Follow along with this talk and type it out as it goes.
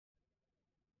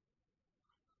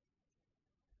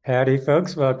Howdy,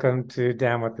 folks. Welcome to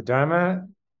Down with the Dharma.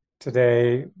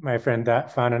 Today, my friend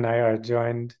Dat Fan and I are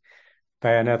joined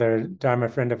by another Dharma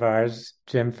friend of ours,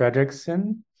 Jim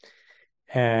Fredrickson.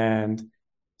 And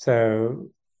so,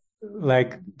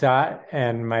 like Dot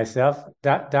and myself,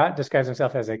 Dot describes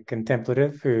himself as a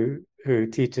contemplative who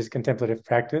teaches contemplative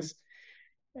practice.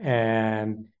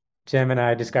 And Jim and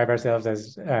I describe ourselves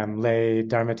as lay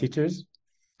Dharma teachers.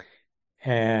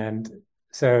 And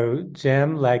so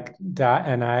Jim, like Dot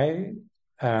and I,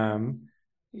 um,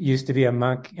 used to be a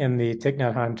monk in the Thich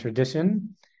Nhat Hanh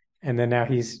tradition, and then now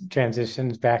he's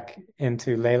transitioned back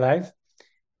into lay life,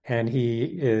 and he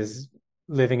is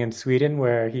living in Sweden,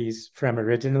 where he's from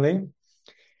originally.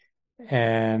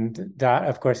 And Dot,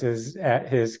 of course, is at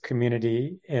his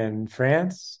community in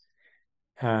France.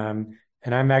 And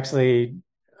I'm actually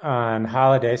on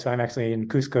holiday, so I'm actually in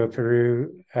Cusco,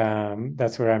 Peru.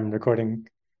 That's where I'm recording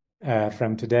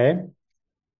from today.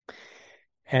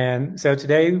 And so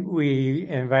today we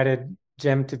invited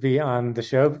Jim to be on the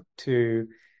show to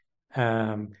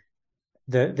um,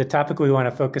 the topic we want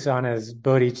to focus on is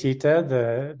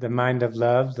bodhicitta, the mind of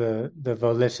love, the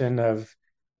volition of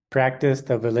practice,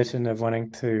 the volition of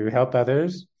wanting to help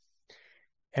others.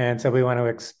 And so we want to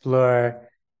explore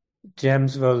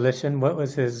Jim's volition. What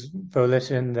was his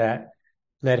volition that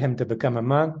led him to become a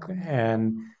monk?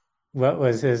 And what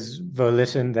was his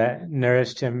volition that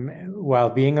nourished him while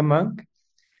being a monk?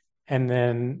 And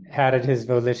then how did his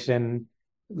volition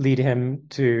lead him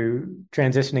to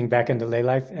transitioning back into lay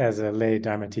life as a lay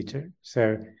Dharma teacher?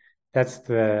 So that's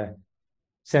the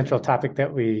central topic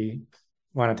that we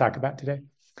want to talk about today.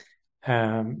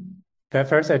 But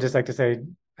first, I'd just like to say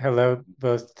hello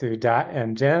both to Dot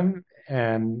and Jim.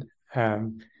 And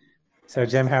so,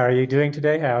 Jim, how are you doing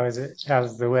today? How is it?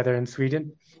 How's the weather in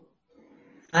Sweden?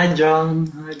 Hi, John.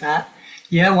 Hi, Pat.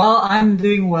 Yeah, well, I'm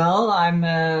doing well.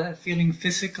 I'm feeling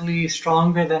physically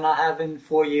stronger than I have in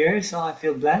 4 years, so I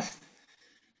feel blessed.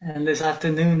 And this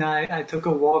afternoon, I took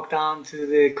a walk down to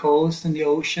the coast and the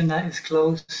ocean that is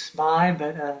close by,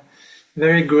 but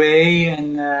very gray.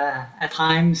 And at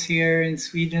times here in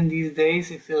Sweden these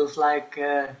days, it feels like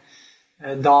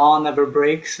dawn never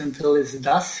breaks until it's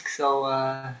dusk. So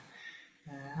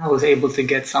I was able to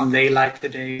get some daylight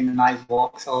today in a nice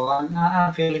walk, so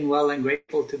I'm feeling well and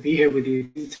grateful to be here with you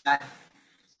tonight.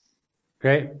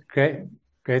 Great, great,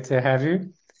 great to have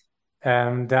you.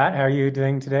 Dot, how are you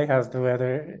doing today? How's the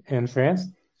weather in France?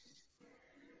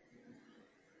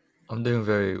 I'm doing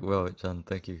very well, John.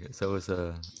 Thank you. It's always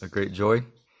a great joy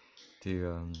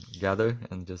to gather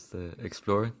and just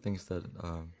explore things that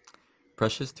are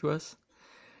precious to us.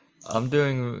 I'm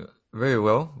doing very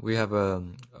well. We have a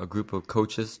group of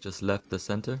coaches just left the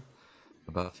center,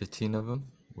 about 15 of them,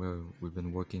 where we've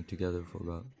been working together for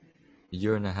about a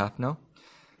year and a half now.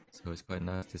 So it's quite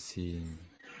nice to see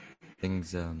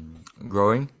things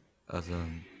growing as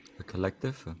a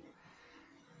collective.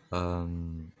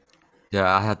 Um,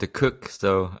 Yeah, I had to cook,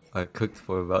 so I cooked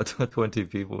for about 20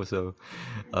 people, so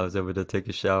I was able to take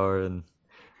a shower and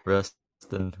rest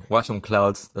and watch some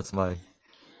clouds. That's my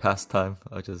pastime.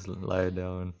 I just lie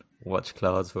down and watch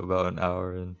clouds for about an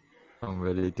hour and I'm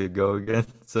ready to go again.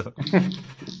 So,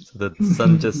 so the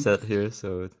sun just set here,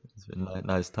 so it's been a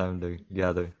nice time to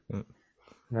gather.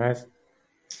 Nice.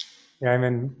 Yeah, I'm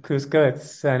in Cusco. It's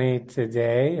sunny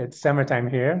today. It's summertime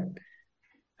here.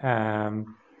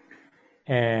 Um,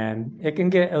 and it can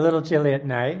get a little chilly at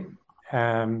night.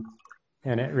 Um,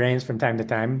 and it rains from time to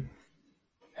time.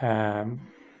 Um,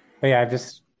 but yeah, I've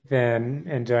just been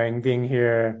enjoying being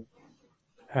here,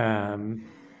 um,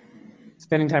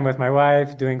 spending time with my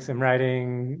wife, doing some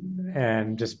writing,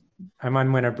 and just I'm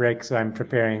on winter break, so I'm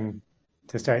preparing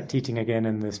to start teaching again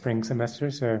in the spring semester.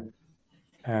 So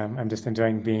I'm just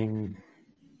enjoying being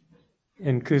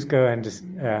in Cusco and just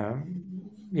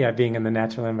yeah, being in the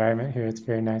natural environment here. It's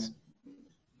very nice.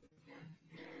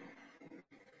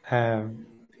 Um,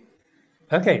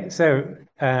 okay, so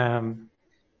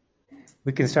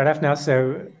we can start off now.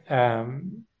 So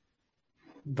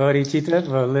bodhicitta,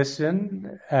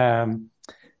 volition.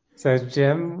 So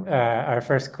Jim, our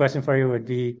first question for you would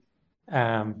be,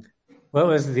 um, what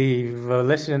was the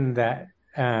volition that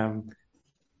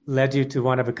led you to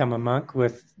want to become a monk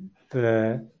with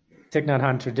the Thich Nhat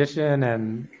Hanh tradition,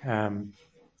 and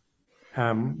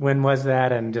when was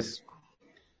that? And just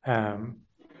um,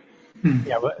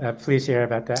 yeah, please share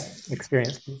about that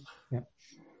experience, please. Yeah.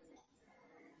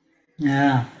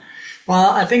 Yeah,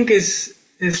 well, I think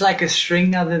it's like a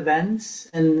string of events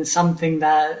and something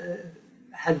that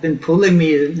had been pulling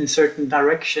me in a certain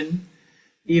direction.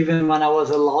 Even when I was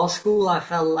at law school, I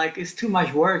felt like it's too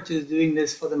much work just doing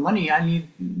this for the money. I need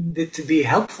it to be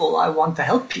helpful. I want to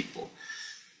help people.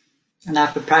 And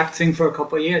after practicing for a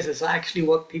couple of years, it's actually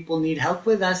what people need help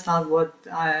with. That's not what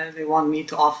they want me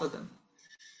to offer them.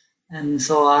 And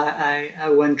so I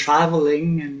went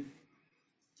traveling and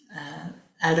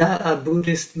at a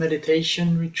Buddhist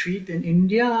meditation retreat in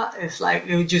India. It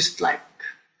was just like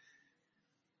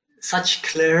such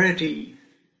clarity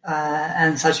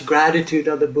and such gratitude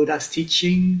of the Buddha's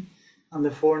teaching on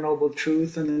the Four Noble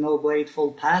Truths and the Noble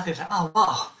Eightfold Path. It's like, oh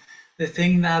wow, the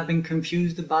thing that I've been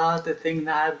confused about, the thing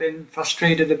that I've been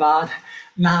frustrated about,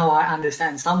 now I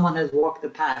understand. Someone has walked the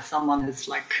path. Someone has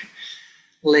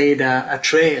laid a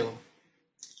trail.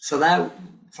 So that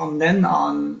from then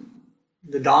on,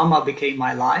 the Dharma became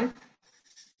my life.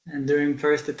 And during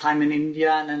first the time in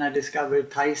India, and then I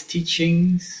discovered Thay's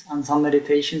teachings on some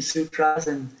meditation sutras,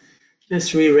 and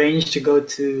just rearranged to go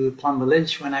to Plum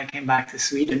Village when I came back to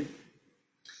Sweden.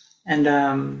 And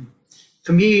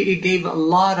for me, it gave a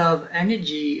lot of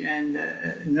energy and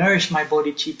nourished my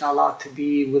bodhicitta a lot to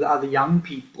be with other young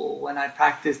people. When I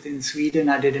practiced in Sweden,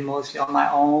 I did it mostly on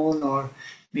my own, or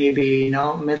maybe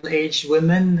middle-aged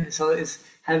women. So it's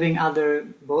having other,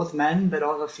 both men but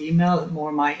also female,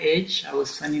 more my age. I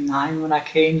was 29 when I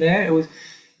came there.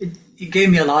 It gave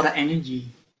me a lot of energy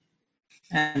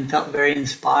and felt very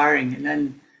inspiring. And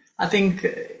then I think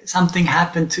something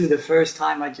happened too. The first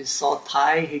time I just saw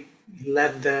Thay, he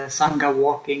led the Sangha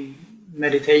walking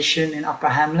meditation in Upper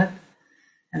Hamlet.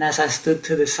 And as I stood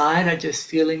to the side, I just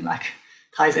feeling like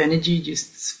Thay's energy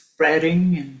just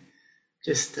spreading, and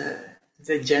just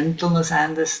the gentleness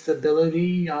and the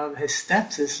stability of his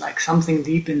steps is like something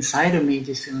deep inside of me,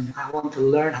 just feeling I want to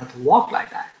learn how to walk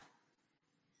like that.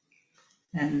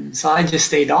 And so I just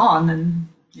stayed on, and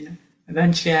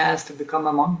eventually I asked to become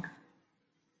a monk.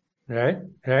 Right.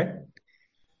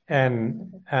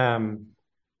 And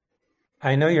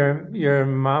I know your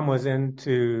mom was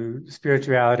into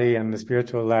spirituality and the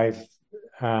spiritual life.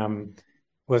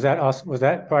 Was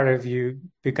that part of you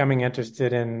becoming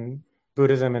interested in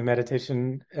Buddhism and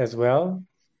meditation as well?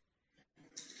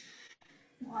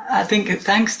 I think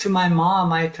thanks to my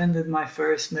mom, I attended my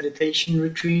first meditation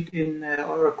retreat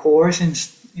or a course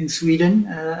in Sweden,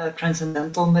 a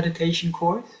transcendental meditation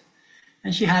course.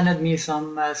 And she handed me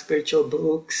some spiritual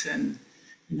books and,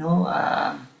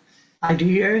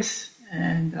 ideas.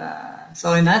 And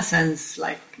so in that sense,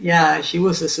 she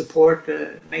was a support,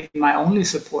 maybe my only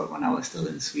support when I was still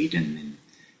in Sweden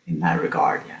in that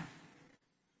regard, yeah.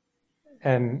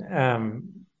 And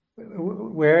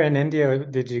where in India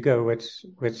did you go? Which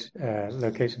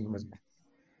location was it?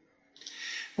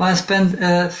 Well, I spent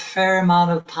a fair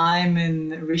amount of time in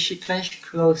Rishikesh,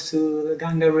 close to the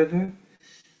Ganga River.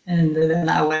 And then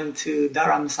I went to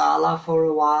Dharamsala for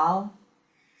a while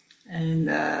and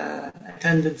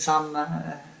attended some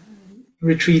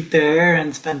retreat there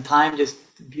and spent time, just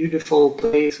a beautiful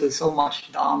place with so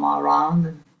much Dharma around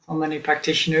and so many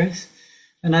practitioners.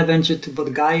 And I ventured to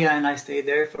Bodh Gaya, and I stayed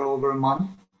there for over a month.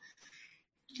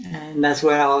 And that's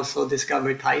where I also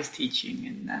discovered Thay's teaching.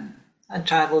 And then I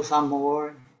traveled some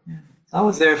more. Yeah. So I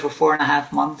was there for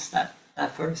 4.5 months that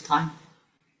first time.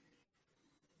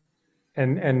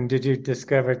 And did you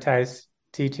discover Thay's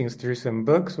teachings through some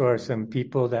books or some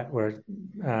people that were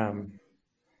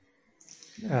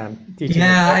teaching?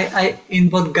 Yeah,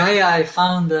 in Bodh Gaya I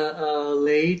found a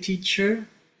lay teacher,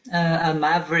 a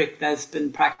maverick that's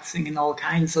been practicing in all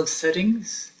kinds of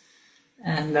settings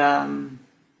and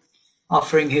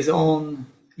offering his own,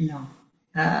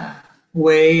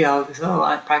 way of. So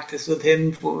I practiced with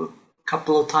him for a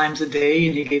couple of times a day,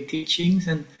 and he gave teachings,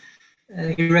 and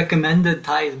he recommended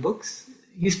Thay's books.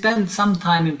 He spent some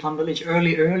time in Plum Village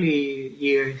early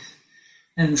years,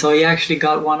 and so he actually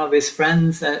got one of his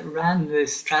friends that ran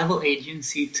this travel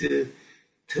agency to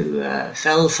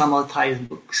sell some of Thay's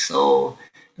books. So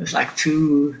there's like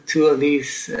two of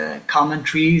these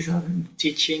commentaries of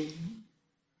teaching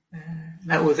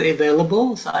that was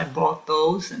available. So I bought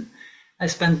those, and I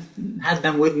had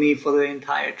them with me for the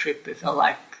entire trip. It felt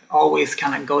like always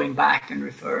kind of going back and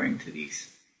referring to these.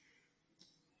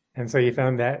 And so you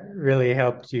found that really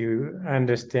helped you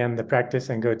understand the practice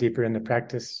and go deeper in the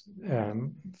practice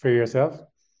for yourself?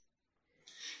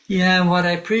 Yeah, what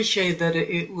I appreciate that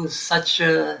it was such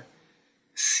a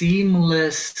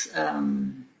seamless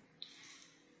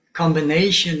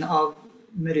combination of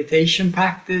meditation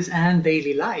practice and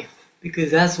daily life,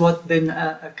 because that's what been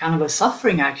a kind of a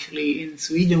suffering actually in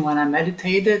Sweden when I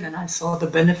meditated and I saw the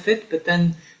benefit, but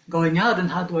then going out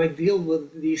and how do I deal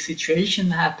with the situation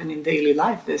that happen in daily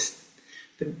life?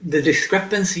 The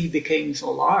discrepancy became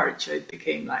so large. It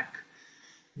became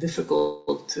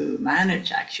difficult to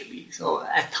manage actually. So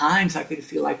at times I could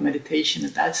feel like meditation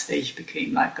at that stage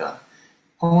became like a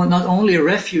not only a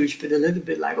refuge, but a little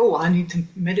bit like, oh, I need to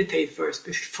meditate first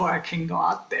before I can go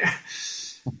out there.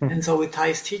 And so with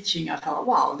Thay's teaching, I felt,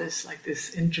 wow, there's like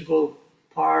this integral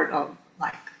part of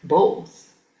like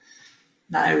both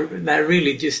that I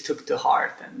really just took to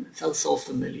heart, and it felt so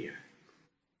familiar.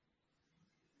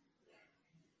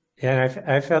 Yeah, and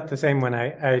I felt the same when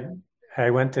I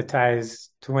went to Thay's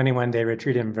 21-day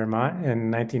retreat in Vermont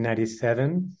in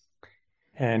 1997,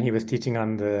 and he was teaching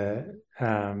on the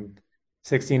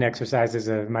 16 exercises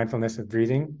of mindfulness of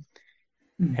breathing.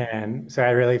 And so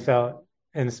I really felt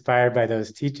inspired by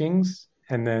those teachings.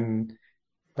 And then,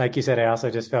 like you said, I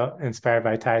also just felt inspired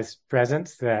by Thay's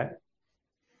presence, that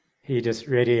he just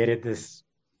radiated this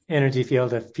energy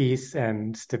field of peace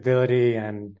and stability,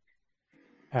 and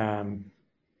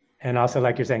also,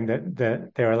 like you're saying, that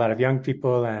there were a lot of young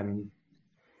people. And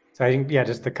so I think, yeah,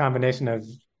 just the combination of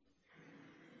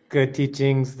good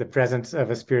teachings, the presence of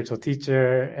a spiritual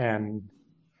teacher, and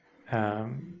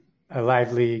a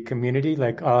lively community,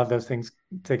 like all of those things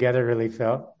together really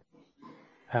felt,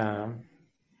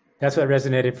 that's what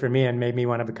resonated for me and made me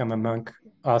want to become a monk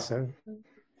also.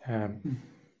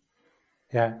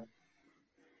 Yeah.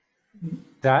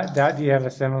 Dot, do you have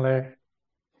a similar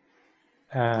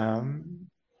kind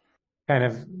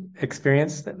of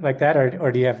experience like that,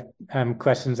 or do you have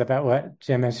questions about what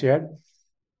Jim has shared?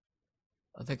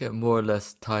 I think it more or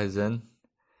less ties in.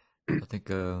 I think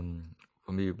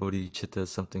for me, bodhicitta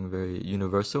is something very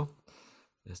universal.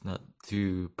 It's not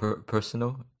too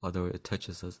personal, although it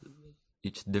touches us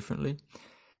each differently.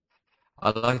 I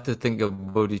like to think of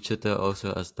bodhicitta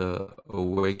also as the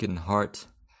awakened heart,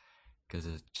 because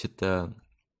chitta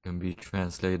can be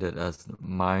translated as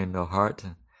mind or heart.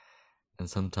 And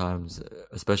sometimes,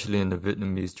 especially in the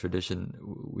Vietnamese tradition,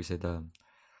 we say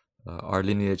our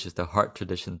lineage is the heart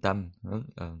tradition, Tam,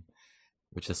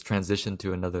 which has transitioned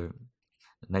to another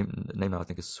name now, I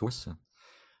think is Source.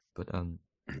 But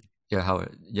yeah, how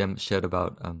Yem shared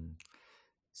about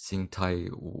seeing Thay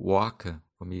walk,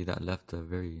 for me that left a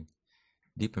very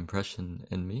deep impression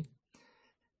in me.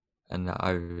 And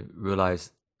I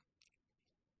realized,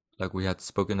 like we had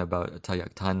spoken about,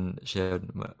 Tayak Tan shared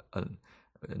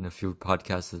in a few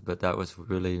podcasts, but that was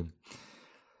really,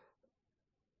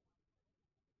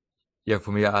 yeah,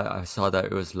 for me, I saw that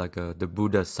it was like the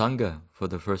Buddha Sangha for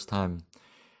the first time.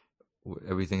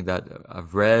 Everything that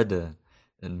I've read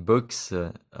in books,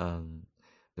 the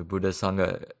Buddha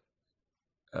Sangha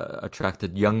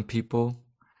attracted young people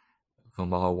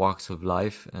from all walks of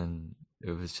life, and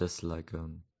it was just like,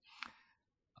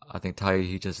 I think Thay,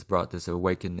 he just brought this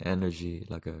awakened energy,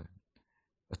 like a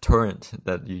torrent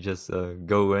that you just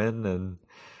go in. And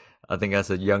I think as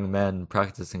a young man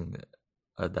practicing,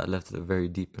 that left a very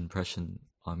deep impression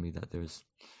on me, that there's,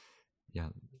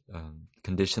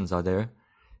 conditions are there,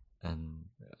 and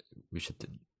we should,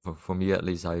 for me at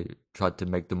least, I tried to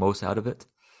make the most out of it.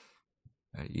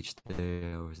 Each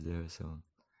day I was there, so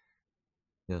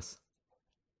yes.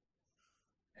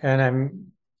 And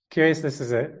I'm curious, this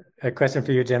is a question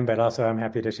for you, Jim, but also I'm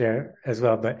happy to share as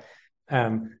well. But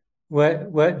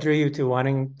what drew you to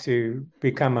wanting to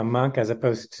become a monk as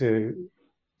opposed to,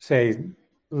 say,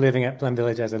 living at Plum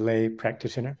Village as a lay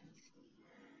practitioner?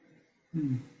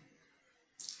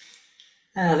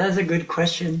 That's a good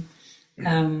question.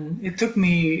 It took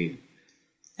me,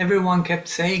 everyone kept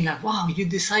saying like, wow, you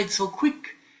decide so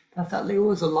quick. I felt like it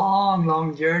was a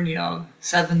long journey of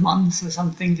 7 months or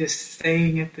something, just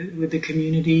staying with the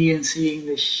community and seeing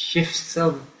the shifts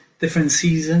of different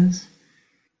seasons.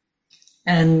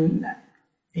 And,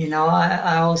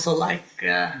 I also like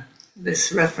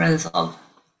this reference of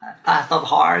path of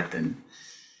heart, and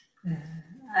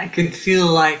I could feel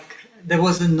like there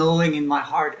was a knowing in my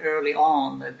heart early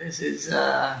on that this is,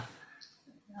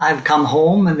 I've come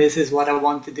home and this is what I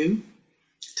want to do,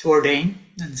 to ordain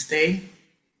and stay.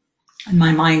 And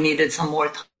my mind needed some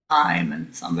more time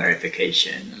and some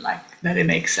verification, like that it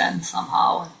makes sense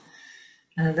somehow.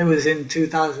 That was in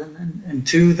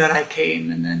 2002 that I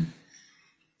came, and then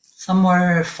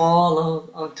somewhere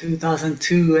fall of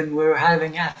 2002, and we were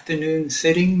having afternoon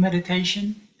sitting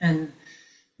meditation and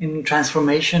in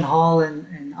Transformation Hall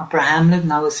in Upper Hamlet,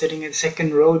 and I was sitting in the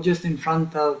second row just in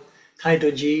front of Tai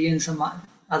Doji and some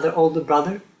other older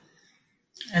brother.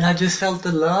 And I just felt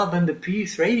the love and the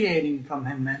peace radiating from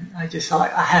him. And I just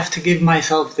thought, I have to give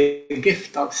myself the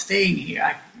gift of staying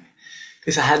here.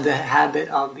 Because I had the habit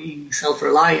of being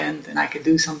self-reliant, and I could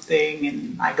do something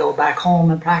and I go back home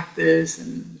and practice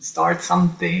and start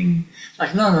something.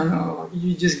 Like, no,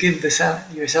 you just give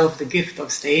yourself the gift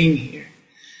of staying here.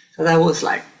 So that was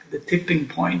like the tipping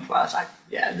point where I was like,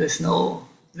 yeah, there's no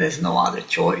other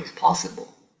choice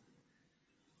possible.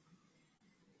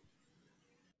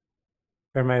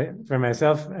 for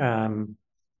myself,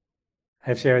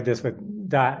 I've shared this with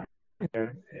Dot in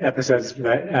their episodes,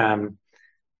 but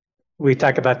we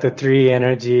talk about the three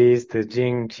energies, the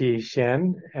Jing, Qi,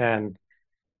 Shen, and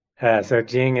so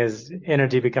Jing is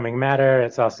energy becoming matter.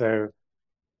 It's also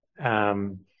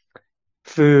um,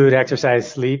 food, exercise,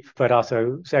 sleep, but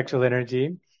also sexual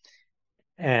energy.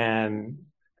 And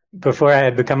before I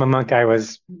had become a monk, I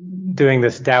was doing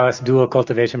this Taoist dual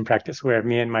cultivation practice where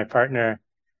me and my partner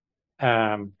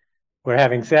um, were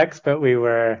having sex, but we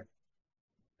were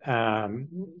um,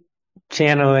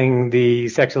 channeling the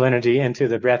sexual energy into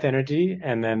the breath energy,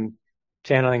 and then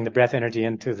channeling the breath energy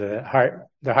into the heart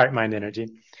mind energy.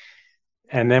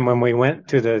 And then when we went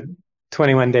to the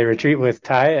 21-day retreat with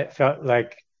Thai, it felt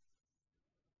like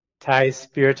Thai's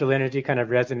spiritual energy kind of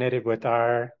resonated with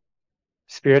our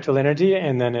spiritual energy,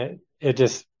 and then it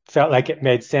just felt like it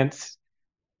made sense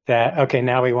that okay,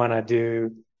 now we want to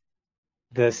do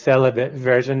the celibate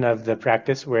version of the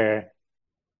practice where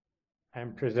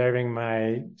I'm preserving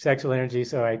my sexual energy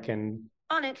so I can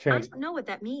On it, I don't know what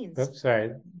that means. Oops,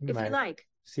 sorry, If my you like,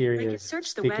 Siri it is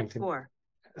search the speaking web to me. for.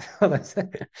 Hold on a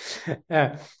second.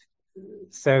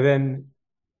 So then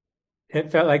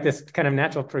it felt like this kind of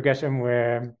natural progression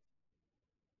where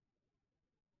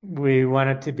we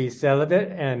wanted to be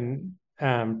celibate and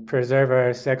preserve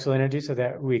our sexual energy so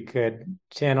that we could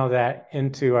channel that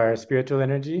into our spiritual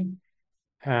energy.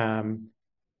 And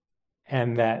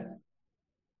that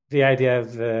the idea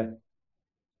of the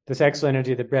sexual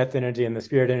energy, the breath energy, and the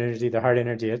spirit energy, the heart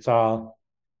energy, it's all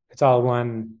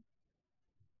one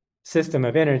system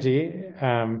of energy.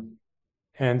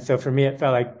 And so for me, it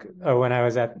felt like, oh, when I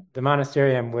was at the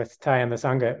monastery and with Thai and the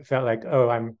Sangha, it felt like, oh,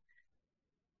 I'm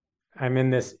in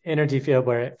this energy field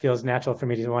where it feels natural for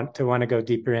me to want to go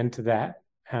deeper into that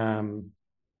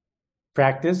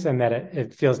practice, and that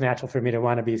it feels natural for me to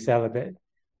want to be celibate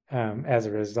as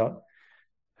a result.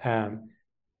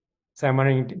 So I'm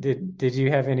wondering, did you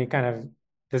have any kind of,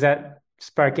 does that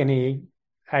spark any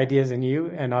ideas in you?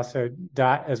 And also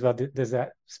Dot as well, does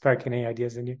that spark any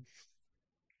ideas in you?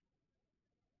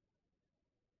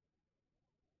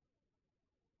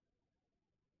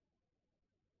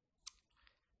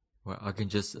 Well, I can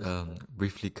just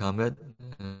briefly comment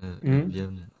if Mm-hmm.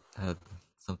 you had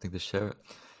something to share.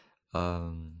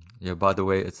 Yeah, by the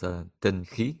way, it's a Ten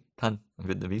Khí, Tan in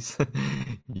Vietnamese,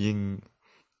 Yin,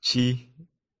 Chi,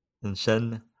 and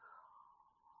Shen.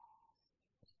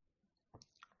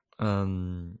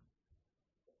 Um,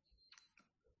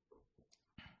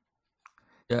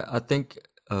 yeah, I think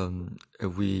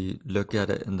if we look at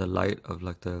it in the light of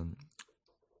like the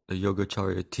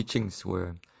Yogacarya teachings,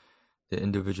 where the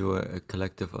individual and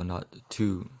collective are not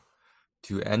two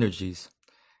energies,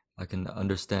 I can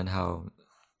understand how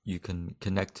you can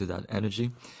connect to that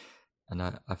energy. And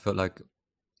I felt like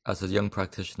as a young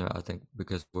practitioner, I think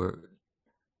because we're,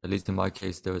 at least in my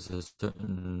case, there was a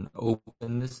certain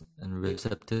openness and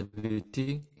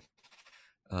receptivity.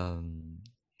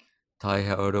 Tai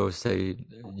Haoro say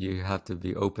you have to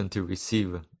be open to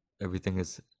receive. Everything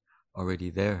is already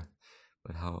there,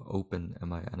 but how open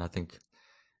am I? And I think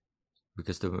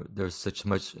because there's such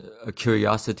much a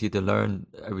curiosity to learn,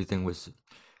 everything was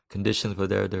conditions were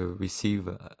there to receive.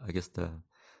 I guess the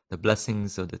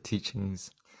blessings of the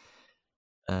teachings,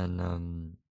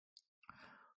 and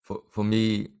for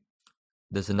me,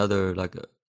 there's another like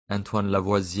Antoine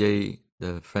Lavoisier,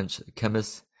 the French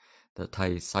chemist that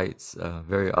Thai cites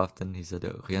very often. He said,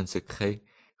 "Rien se crée,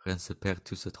 rien se perd,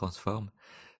 tout se transforme."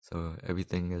 So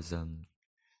everything is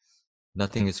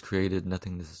nothing is created,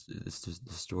 nothing is just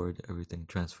destroyed. Everything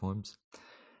transforms,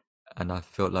 and I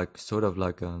felt like sort of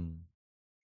like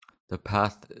the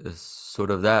path is sort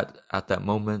of that at that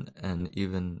moment, and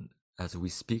even as we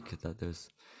speak, that there's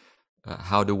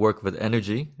how to work with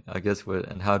energy, I guess,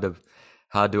 and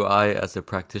how do I, as a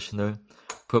practitioner,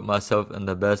 put myself in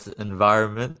the best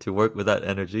environment to work with that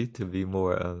energy to be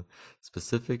more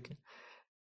specific.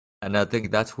 And I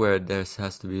think that's where there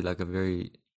has to be like a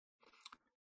very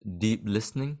deep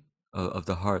listening of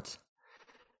the heart,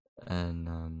 and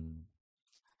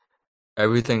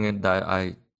everything that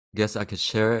I guess I could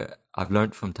share, I've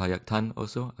learned from Tayak Tan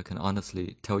also. I can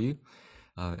honestly tell you,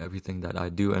 everything that I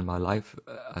do in my life,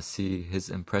 I see his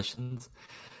impressions.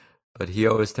 But he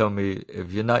always tell me,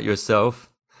 if you're not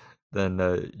yourself, then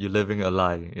you're living a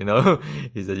lie, you know?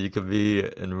 He said you can be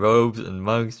in robes and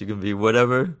monks, you can be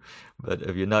whatever, but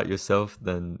if you're not yourself,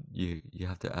 then you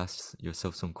have to ask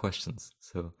yourself some questions.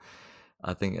 So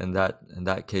I think in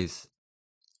that case,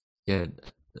 yeah,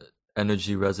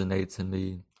 energy resonates in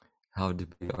me. How to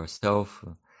be ourselves,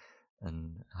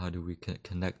 and how do we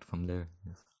connect from there?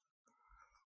 Yes.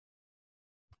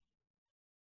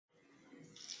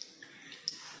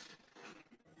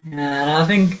 And I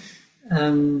think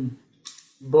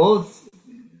both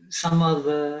some of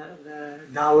the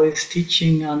Taoist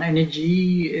teaching on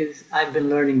energy is I've been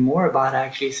learning more about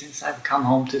actually since I've come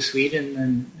home to Sweden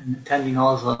and attending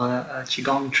also a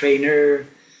Qigong trainer,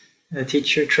 a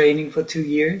teacher training for 2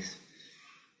 years,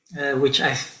 which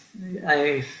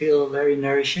I feel very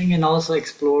nourishing, and also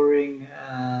exploring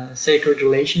sacred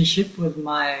relationship with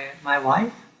my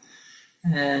wife.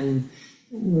 And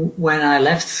when I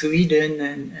left Sweden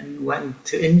and went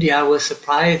to India, I was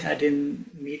surprised I didn't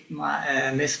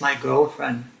miss my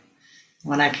girlfriend.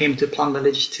 When I came to Plum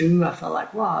Village too, I felt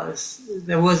like, wow,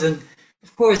 there wasn't.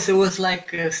 Of course, there was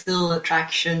like still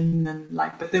attraction and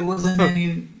like, but there wasn't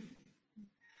any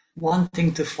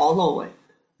wanting to follow it,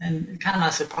 and it kind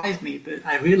of surprised me. But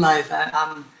I realized that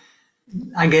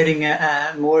I'm getting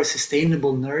a more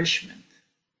sustainable nourishment,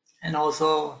 and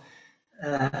also.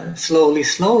 Slowly,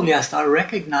 I started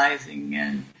recognizing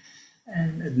and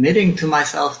admitting to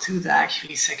myself too that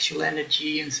actually sexual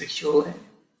energy and sexual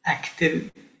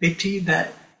activity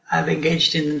that I've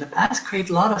engaged in the past create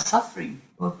a lot of suffering,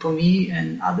 both for me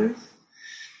and others.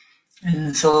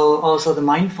 And so also the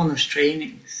mindfulness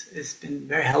trainings has been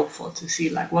very helpful to see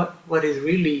like what is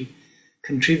really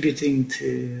contributing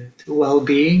to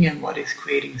well-being and what is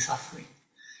creating suffering.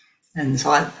 And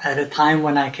so at a time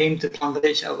when I came to Plum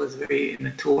Village, I was very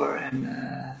immature and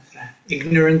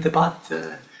ignorant about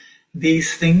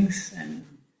these things. And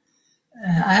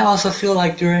I also feel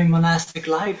like during monastic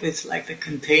life, it's like the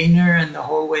container and the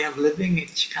whole way of living.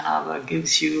 It kind of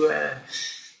gives you,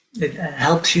 it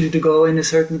helps you to go in a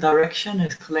certain direction.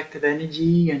 It's collective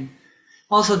energy. And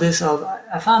also this,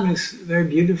 I found this very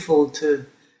beautiful to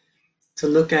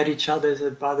look at each other as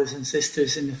brothers and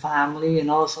sisters in the family,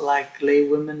 and also like lay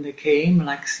women that came,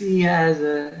 like see as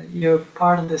you're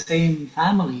part of the same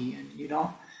family, and you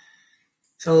don't.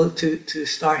 So to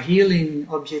start healing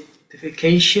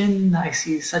objectification, I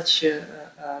see such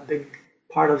a big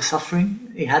part of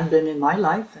suffering. It had been in my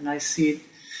life, and I see it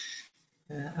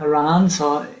around.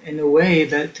 So in a way,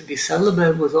 that to be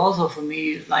celibate was also for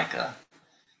me like a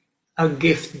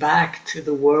gift back to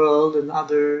the world and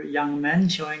other young men,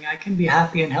 showing I can be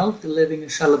happy and healthy living a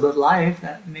celibate life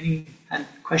that many had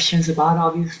questions about,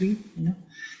 obviously,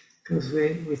 because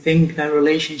we think that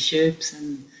relationships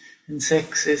and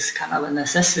sex is kind of a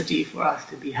necessity for us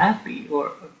to be happy,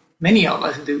 or many of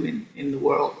us do in the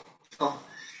world. So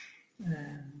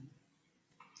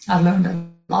I learned a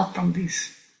lot from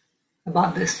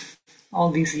about this all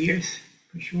these years,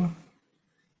 for sure.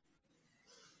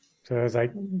 So it was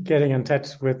like getting in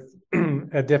touch with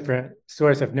a different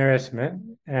source of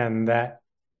nourishment, and that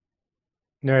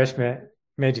nourishment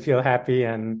made you feel happy,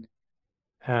 and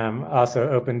also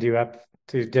opened you up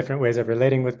to different ways of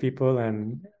relating with people,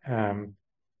 and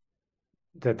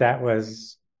that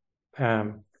was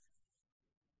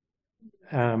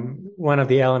one of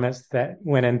the elements that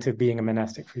went into being a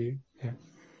monastic for you. Yeah.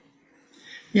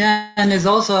 Yeah, and there's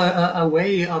also a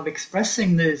way of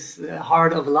expressing this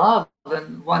heart of love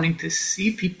and wanting to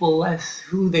see people as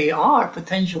who they are,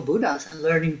 potential Buddhas, and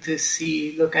learning to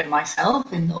look at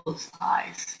myself in those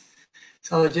eyes.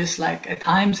 So just like at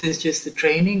times it's just a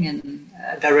training and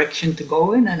a direction to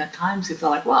go in, and at times it's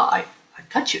like, wow, I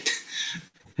touch it.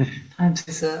 At times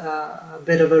it's a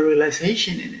bit of a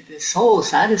realization in it. It's so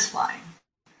satisfying.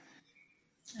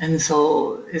 And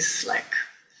so it's like,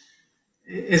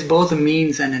 it's both a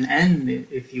means and an end,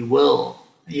 if you will.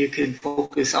 You can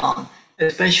focus on,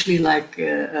 especially like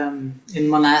in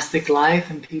monastic life,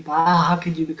 and people, how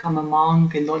could you become a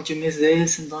monk, and don't you miss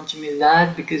this and don't you miss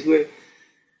that, because we're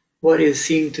what is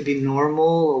seen to be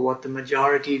normal, or what the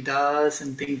majority does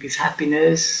and think is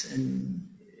happiness, and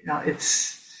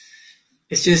it's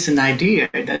just an idea.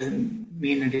 It doesn't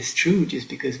mean it is true just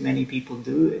because many people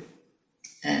do it.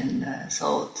 And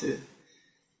so to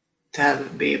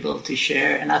be able to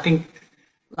share. And I think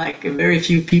like very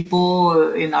few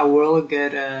people in our world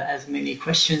get as many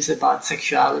questions about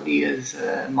sexuality as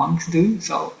monks do.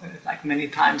 So like many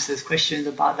times there's questions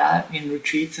about that in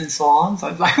retreats and so on. So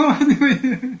it's like,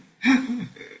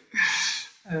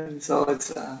 and so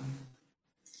it's,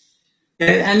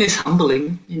 and it's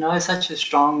humbling, it's such a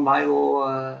strong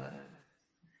vital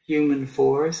human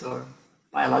force or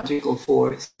biological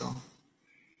force. So.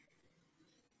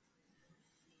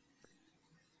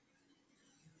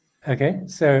 Okay,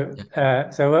 so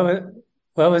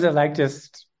what was it like?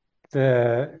 Just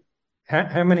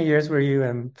how many years were you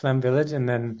in Plum Village, and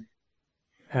then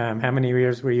how many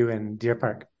years were you in Deer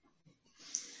Park?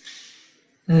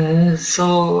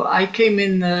 So I came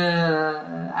in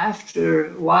after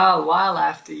a while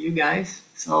after you guys.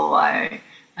 So I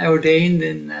ordained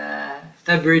in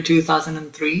February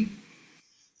 2003.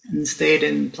 and stayed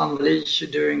in Plum Village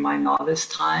during my novice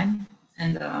time.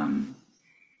 And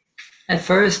at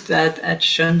first at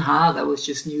Shenha, that was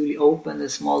just newly opened, a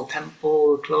small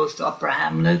temple close to Upper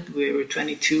Hamlet. We were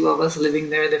 22 of us living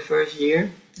there the first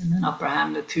year, and then Upper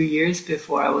Hamlet 2 years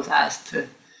before I was asked if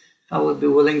I would be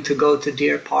willing to go to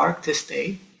Deer Park to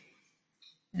stay.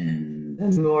 And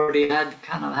then we already had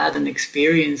an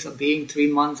experience of being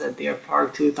 3 months at Deer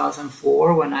Park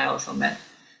 2004 when I also met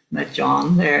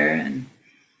John there. And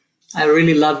I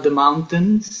really loved the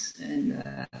mountains and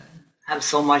have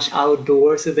so much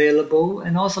outdoors available,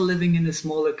 and also living in a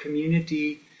smaller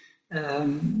community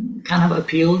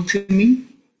appealed to me.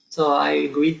 So I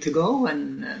agreed to go,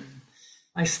 and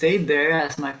I stayed there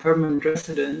as my permanent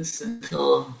residence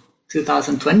until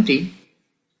 2020.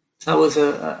 So I was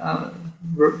a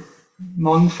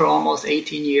monk for almost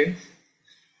 18 years.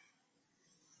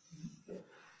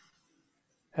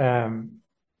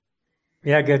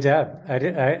 Yeah, good job.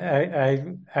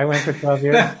 I went for 12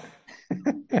 years.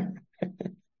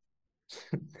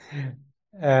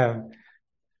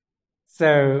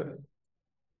 So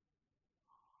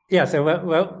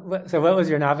what was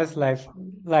your novice life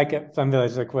like at Plum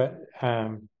Village? Like what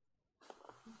do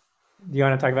you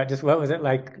want to talk about? Just what was it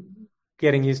like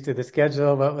getting used to the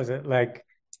schedule? What was it like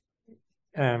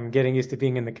getting used to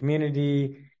being in the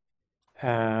community?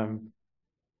 Or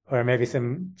maybe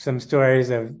some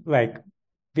stories of like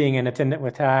being an attendant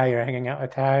with Thai or hanging out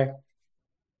with Thai.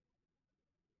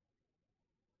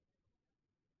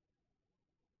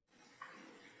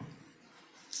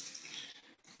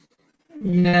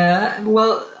 Yeah,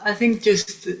 well, I think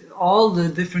just all the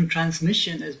different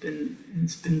transmission it's been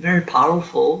very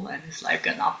powerful, and it's like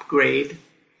an upgrade.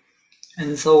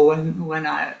 And so when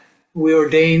we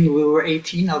ordained, we were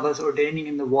 18 of us ordaining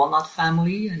in the Walnut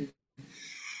family, and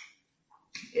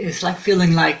it's like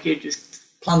feeling like you're just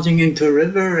plunging into a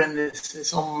river, and there's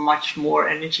so much more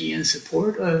energy and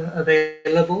support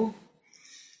available.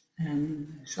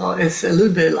 And so it's a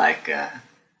little bit like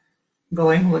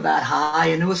going with that high,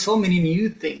 and there was so many new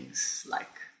things, like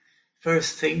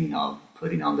first thing of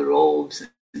putting on the robes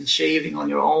and shaving on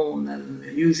your own and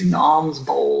using the alms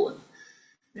bowl.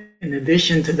 In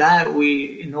addition to that,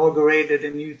 we inaugurated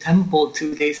a new temple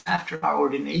 2 days after our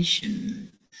ordination,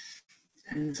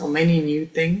 and so many new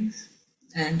things.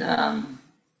 And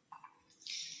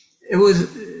it was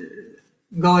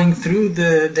going through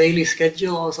the daily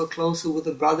schedule also closer with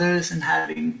the brothers, and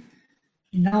having,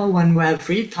 when we had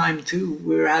free time too,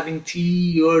 we were having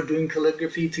tea or doing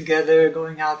calligraphy together,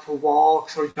 going out for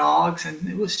walks or jogs, and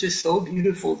it was just so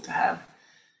beautiful to have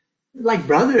like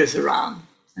brothers around,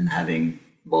 and having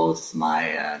both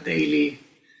my daily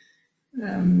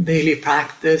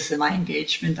practice and my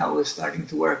engagement. I was starting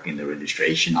to work in the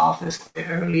registration office quite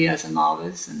early as a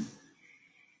novice,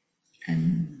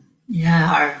 and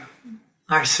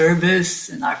our service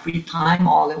and our free time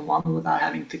all in one without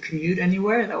having to commute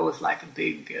anywhere. That was like a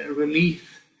big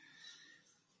relief.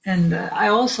 And I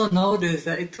also noticed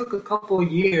that it took a couple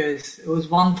of years. It was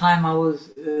one time I was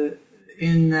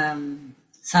in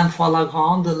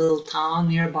Saint-Foy-la-Grande, a little town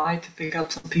nearby, to pick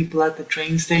up some people at the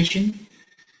train station.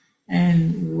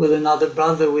 And with another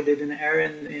brother, we did an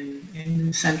errand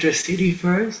in Center City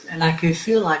first. And I could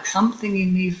feel like something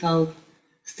in me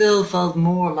still felt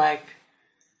more like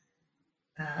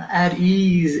at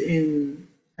ease in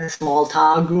a small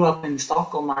town. I grew up in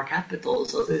Stockholm, our capital,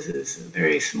 so this is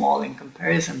very small in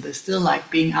comparison, but still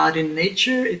like being out in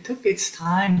nature, it took its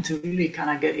time to really kind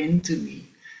of get into me.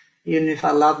 Even if I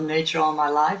love nature all my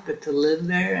life, but to live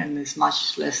there and there's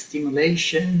much less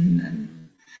stimulation and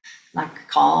like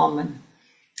calm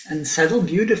and settle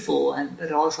beautiful,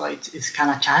 but also it's kind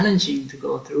of challenging to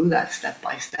go through that step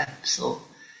by step. So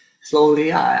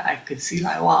slowly I could see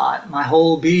like, wow, my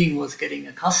whole being was getting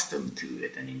accustomed to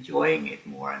it and enjoying it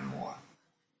more and more.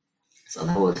 So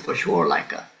that was for sure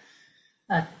like a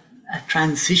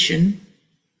transition.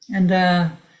 And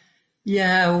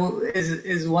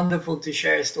it's wonderful to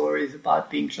share stories about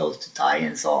being close to Thai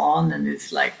and so on. And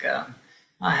it's like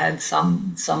I had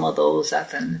some of those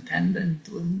as an attendant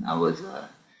when I was a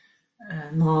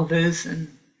novice, and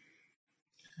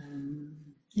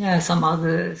some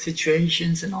other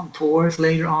situations and on tours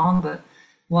later on. But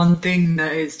one thing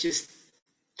that is just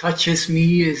touches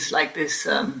me is like this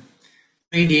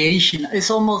radiation. It's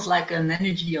almost like an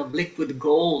energy of liquid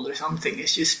gold or something. It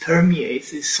just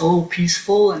permeates. It's so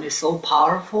peaceful and it's so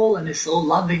powerful and it's so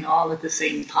loving all at the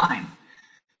same time.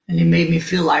 And it made me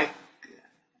feel like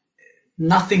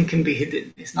nothing can be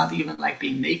hidden. It's not even like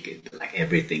being naked, but like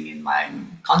everything in my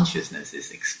consciousness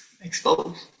is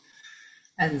exposed.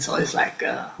 And so it's like,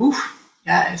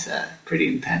 it's pretty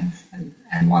intense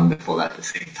and wonderful at the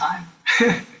same time.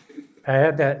 I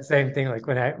had that same thing. Like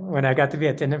when I got to be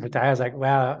attendant for Thai, I was like,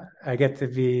 wow, I get to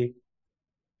be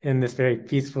in this very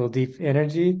peaceful, deep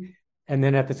energy. And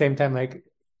then at the same time, like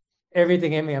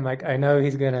everything in me, I'm like, I know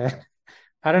he's gonna.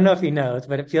 I don't know if he knows,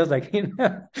 but it feels like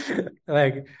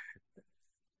like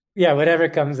yeah, whatever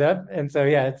comes up. And so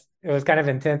yeah, it was kind of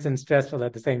intense and stressful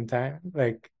at the same time.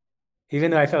 Like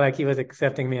even though I felt like he was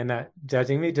accepting me and not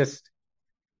judging me, just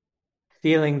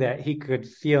feeling that he could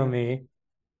feel me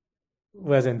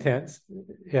was intense.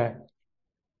 Yeah.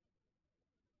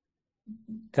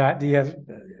 Todd, do you have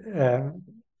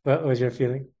what was your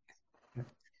feeling?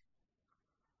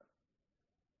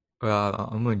 Well,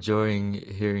 I'm enjoying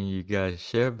hearing you guys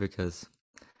share because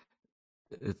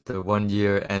it's the 1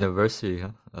 year anniversary,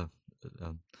 huh? Of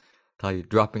um, Thai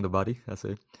dropping the body, I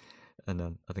say, and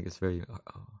I think it's very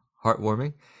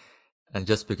heartwarming. And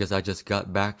just because I just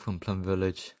got back from Plum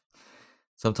Village,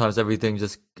 sometimes everything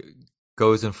just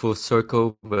goes in full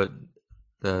circle, but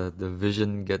the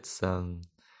vision gets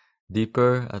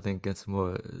deeper. I think it's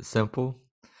more simple.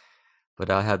 But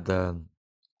I had the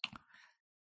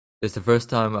it's the first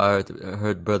time I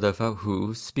heard Brother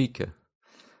Hu speak.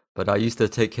 But I used to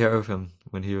take care of him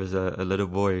when he was a little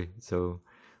boy. So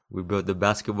we built the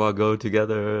basketball goal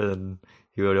together, and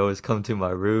he would always come to my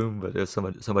room. But it was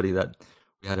somebody that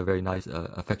we had a very nice,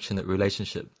 affectionate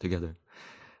relationship together.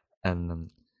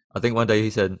 And I think one day he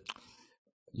said,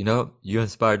 "You know, you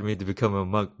inspired me to become a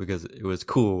monk because it was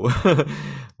cool."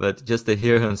 But just to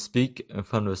hear him speak in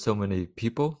front of so many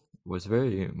people was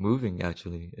very moving.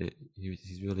 Actually,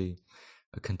 he's really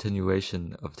a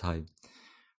continuation of Thai.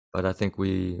 But I think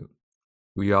we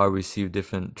all receive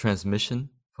different transmission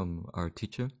from our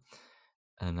teacher,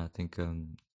 and I think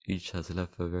each has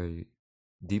left a very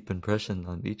deep impression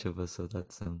on each of us. So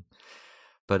that's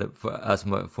but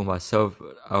for myself,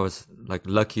 I was like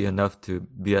lucky enough to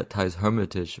be at Thai's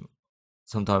Hermitage,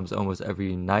 sometimes almost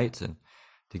every night, and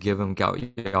to give him gao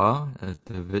ya,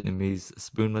 the Vietnamese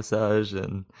spoon massage,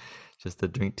 and just to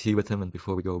drink tea with him, and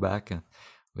before we go back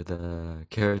with the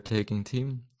caretaking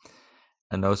team,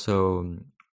 and also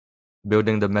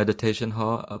building the meditation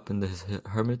hall up in the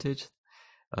Hermitage.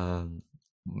 Um,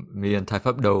 Me and Tai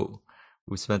Phap Do,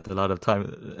 we spent a lot of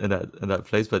time in that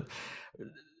place. But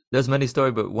there's many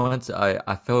stories. But once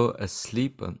I fell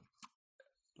asleep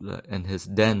in his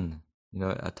den,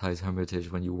 at Thai's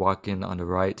Hermitage. When you walk in on the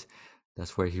right,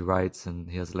 that's where he writes, and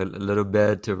he has a little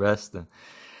bed to rest.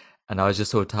 And I was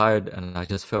just so tired, and I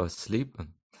just fell asleep.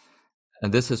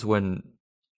 And this is when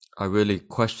I really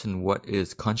questioned what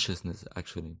is consciousness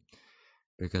actually,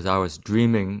 because I was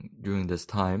dreaming during this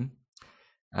time,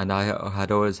 and I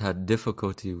had always had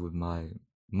difficulty with my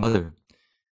mother.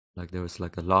 Like there was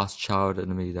like a lost child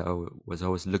in me that was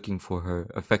always looking for her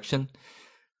affection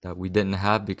that we didn't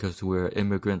have because we were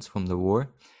immigrants from the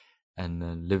war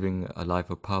and living a life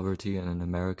of poverty and in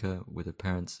America with the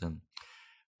parents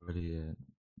really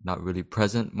not really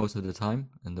present most of the time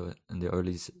in the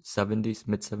early 70s,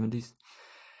 mid 70s.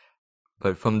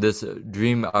 But from this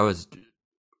dream, I was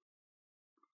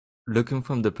looking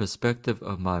from the perspective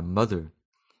of my mother.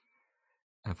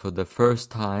 And for the first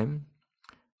time,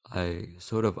 I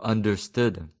sort of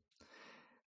understood.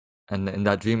 And in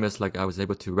that dream, it's like I was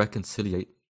able to reconciliate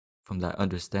from that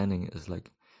understanding. It's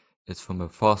like it's from a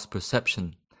false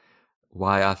perception.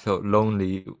 Why I felt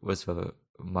lonely was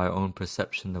my own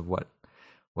perception of what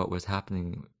was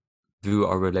happening through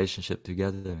our relationship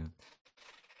together.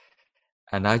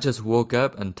 And I just woke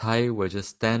up, and Tai was just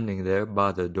standing there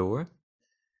by the door.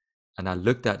 And I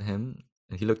looked at him,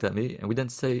 and he looked at me, and we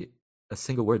didn't say a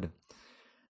single word.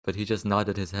 But he just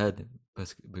nodded his head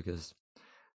because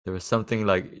there was something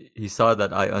like he saw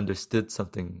that I understood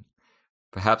something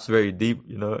perhaps very deep,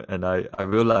 and I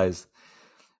realized,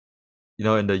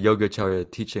 in the Yogacarya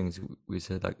teachings, we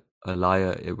said like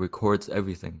Alaya, it records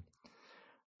everything.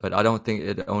 But I don't think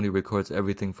it only records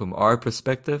everything from our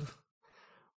perspective,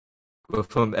 but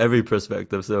from every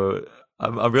perspective. So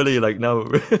I'm really like now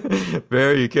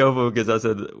very careful because I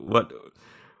said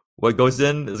what goes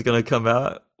in is gonna come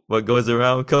out. What goes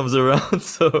around comes around.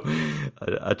 So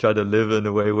I try to live in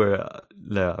a way where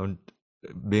I'm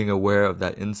being aware of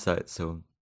that insight. So,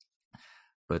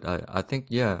 but I think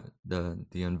the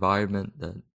environment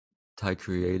that Thai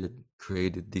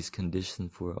created these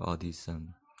conditions for all these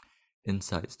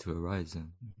insights to arise.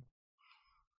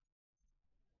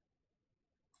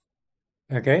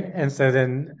 Okay, and so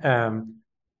then,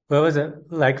 what was it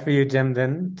like for you, Jim,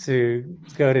 then to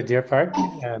go to Deer Park?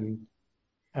 And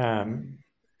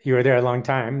you were there a long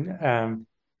time.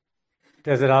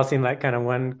 Does it all seem like kind of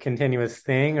one continuous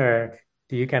thing, or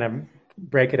do you kind of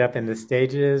break it up into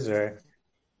stages, or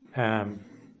um,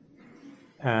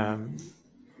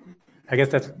 I guess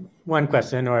that's one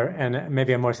question, and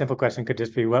maybe a more simple question could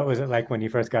just be, what was it like when you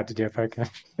first got to Deer Park?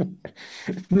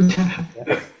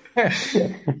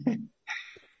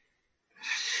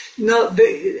 No,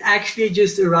 actually,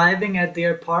 just arriving at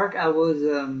Deer Park, I was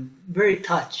very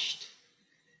touched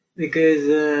because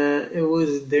it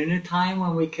was dinner time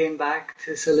when we came back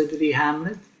to Celebrity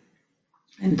Hamlet.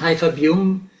 And Taifa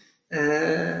Byum,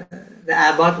 the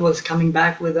abbot, was coming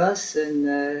back with us,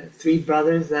 and three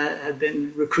brothers that had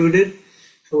been recruited.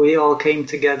 So we all came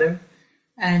together.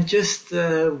 And just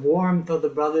the warmth of the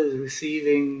brothers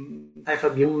receiving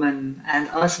Taifa Byum and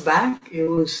us back, it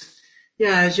was,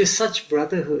 yeah, it's just such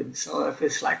brotherhood. So if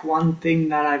it's like one thing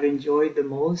that I've enjoyed the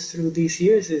most through these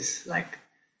years is like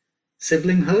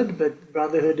siblinghood, but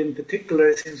brotherhood in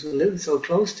particular, since we live so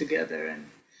close together. And,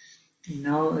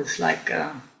 it's like,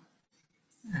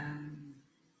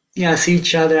 see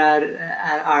each other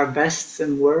at our bests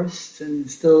and worsts and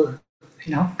still,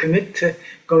 commit to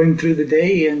going through the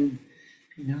day and,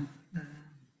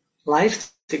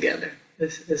 life together.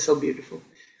 It's so beautiful.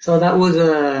 So that was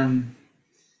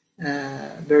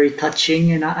very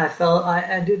touching, and I felt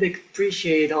I did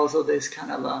appreciate also this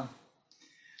kind of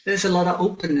there's a lot of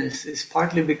openness. It's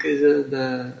partly because of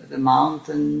the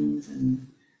mountains and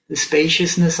the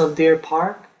spaciousness of Deer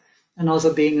Park, and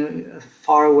also being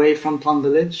far away from Plum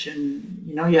Village. And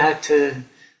you have to,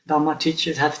 Dharma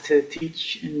teachers have to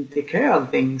teach and take care of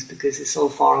things because it's so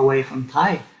far away from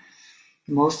Thai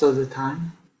most of the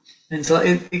time. And so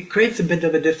it creates a bit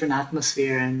of a different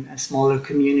atmosphere and a smaller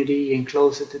community and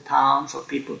closer to town, so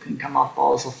people can come up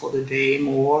also for the day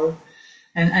more.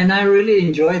 And I really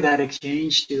enjoy that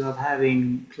exchange too, of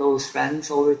having close friends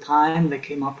over time that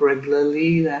came up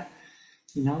regularly. That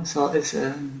so it's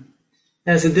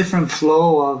there's a different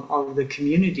flow of the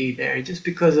community there, just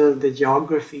because of the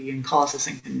geography and causes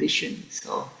and conditions.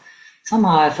 So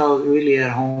somehow I felt really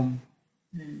at home.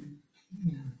 And,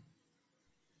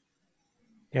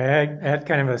 Yeah, I had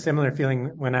kind of a similar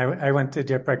feeling when I went to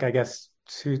Deer Park, I guess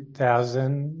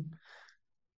 2000.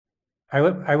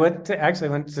 I went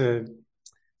to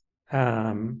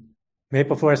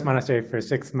Maple Forest Monastery for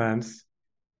 6 months,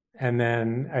 and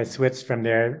then I switched from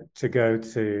there to go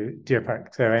to Deer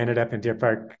Park. So I ended up in Deer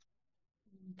Park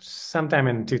sometime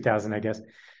in 2000, I guess.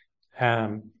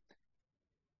 And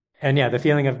yeah, the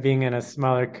feeling of being in a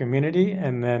smaller community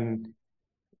and then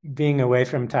being away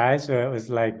from Thai. So it was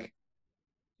like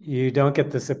you don't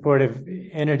get the supportive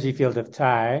energy field of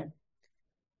Thai,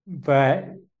 but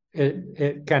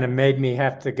it kind of made me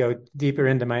have to go deeper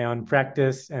into my own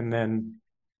practice, and then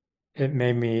it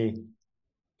made me,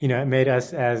 it made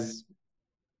us as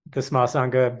the small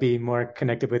sangha be more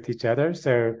connected with each other.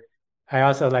 So I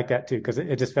also like that too, because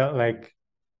it just felt like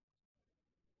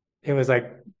it was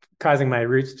like causing my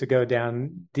roots to go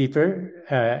down deeper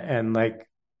and like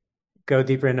go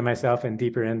deeper into myself and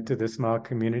deeper into the small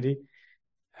community.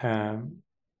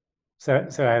 So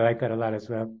I like that a lot as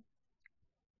well.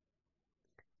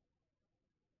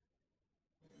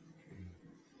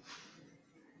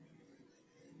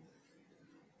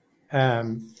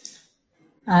 And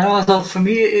also for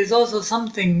me, it's also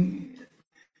something,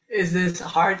 is this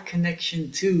heart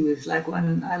connection too. It's like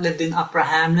when I lived in Upper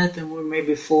Hamlet and we're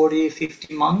maybe 40,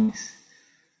 50 monks.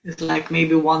 It's like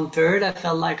maybe 1/3 I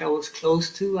felt like I was close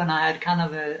to, and I had kind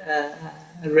of a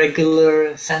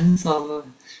regular sense of,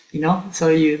 so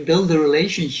you build a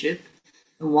relationship,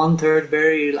 and 1/3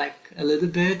 very like a little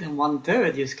bit, and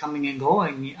 1/3 just coming and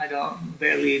going. I don't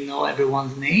barely know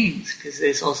everyone's names because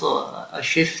there's also a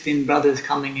shift in brothers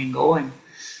coming and going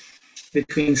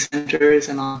between centers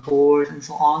and on tours and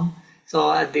so on.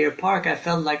 So at Deer Park, I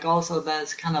felt like also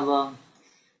that's kind of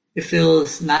it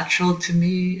feels natural to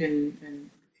me, and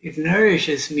it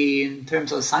nourishes me in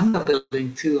terms of sangha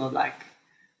building too, of like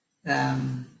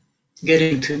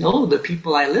getting to know the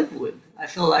people I live with. I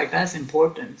feel like that's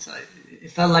important. So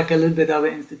it felt like a little bit of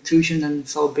an institution and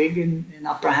so big in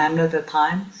Upper Hamlet at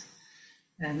times,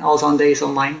 and also on days of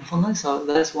mindfulness. So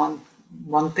that's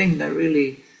one thing that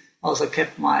really also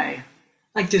kept my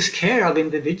just care of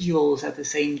individuals at the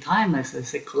same time as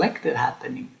a collective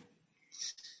happening.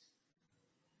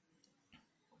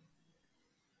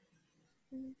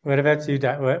 What about you,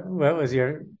 Dot? What was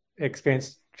your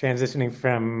experience transitioning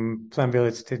from Plum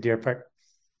Village to Deer Park?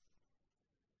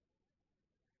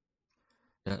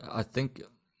 Yeah, I think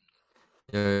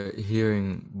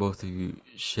hearing both of you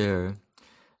share,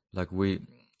 like when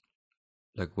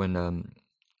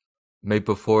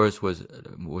Maple Forest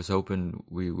was open,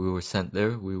 we were sent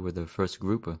there. We were the first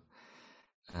group,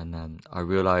 and I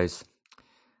realized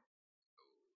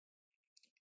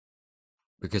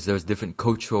because there's different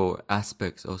cultural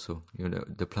aspects also. You know,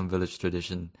 the Plum Village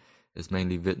tradition is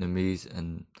mainly Vietnamese,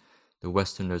 and the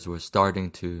Westerners were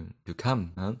starting to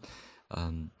come, huh?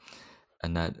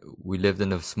 And that we lived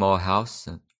in a small house,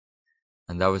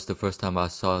 and that was the first time I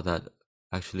saw that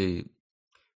actually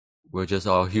we're just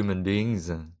all human beings,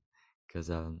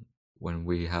 because when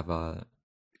we have a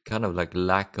kind of like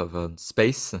lack of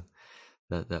space,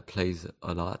 that plays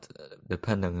a lot,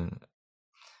 depending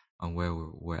on where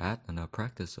we're at in our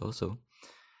practice also.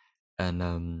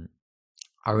 And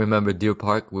I remember Deer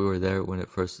Park, we were there when it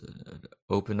first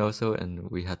opened also,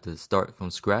 and we had to start from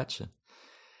scratch.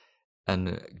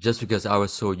 And just because I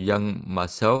was so young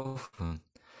myself,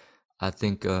 I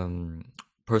think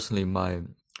personally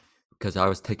because I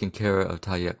was taking care of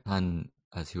Thai Yak Han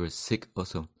as he was sick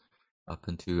also, up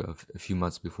until a few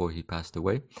months before he passed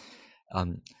away.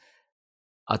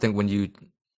 I think when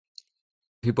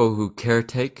people who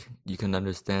caretake, you can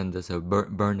understand there's a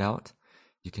burnout.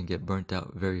 You can get burnt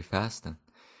out very fast.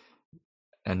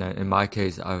 And in my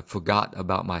case, I forgot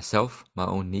about myself, my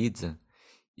own needs,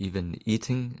 even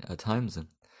eating at times.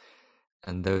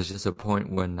 And there was just a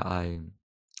point when I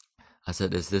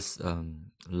said, is this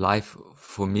life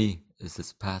for me? Is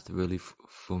this path really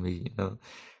for me? You know,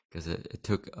 because it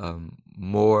took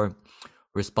more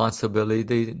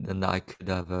responsibility than I could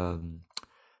have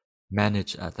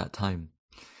managed at that time.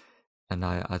 And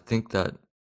I think that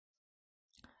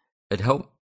it helped.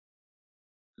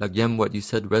 Like Yem, what you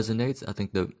said resonates. I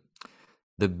think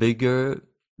the bigger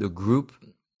the group,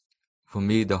 for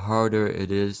me, the harder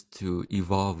it is to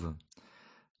evolve.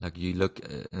 Like you look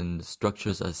in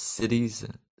structures as cities,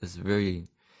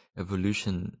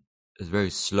 evolution is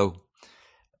very slow.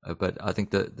 But I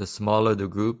think the smaller the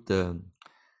group, the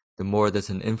more there's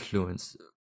an influence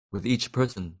with each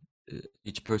person.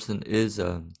 Each person is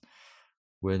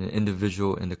we're an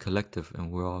individual in the collective,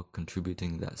 and we're all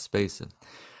contributing that space.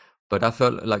 But I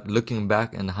felt like, looking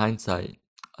back in hindsight,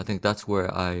 I think that's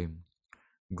where I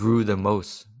grew the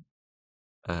most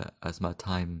as my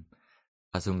time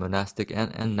as a monastic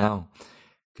and now,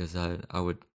 because I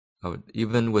would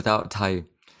even without Thai,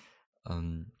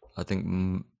 I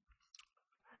think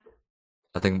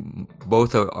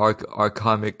both of our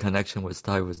karmic connection with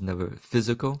Thai was never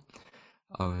physical.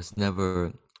 I was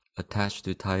never attached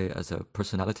to Thai as a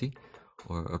personality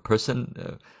or a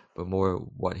person, but more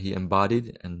what he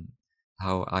embodied and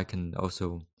how I can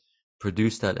also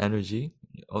produce that energy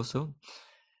also.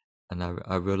 And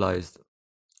I realized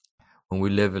when we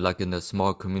live like in a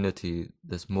small community,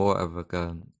 there's more of like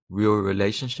a real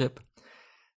relationship.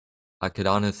 I could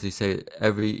honestly say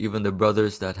even the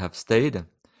brothers that have stayed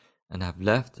and have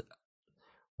left,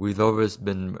 we've always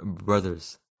been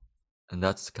brothers. And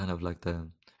that's kind of like the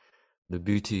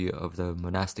beauty of the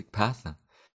monastic path.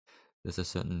 There's a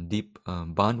certain deep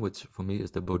bond, which for me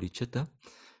is the bodhicitta,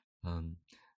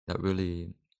 that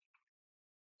really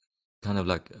kind of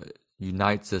like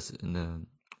unites us in a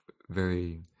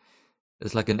very,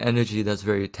 it's like an energy that's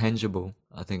very tangible.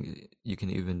 I think you can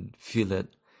even feel it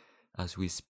as we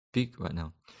speak right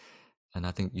now. And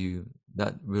I think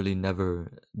that really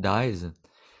never dies. And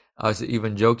I was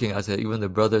even joking, I said, even the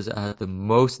brothers I had the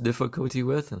most difficulty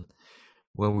with, and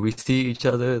when we see each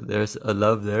other, there's a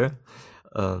love there.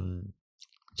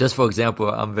 Just for example,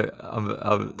 I'm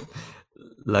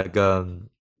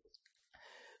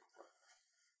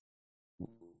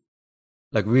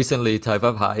like recently, Tai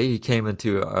Phap Hai, he came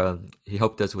he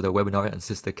helped us with a webinar, and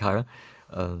Sister Kara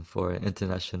for an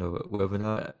international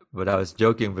webinar. But I was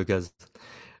joking because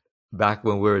back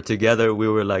when we were together, we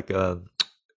were like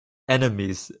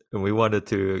enemies, and we wanted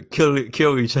to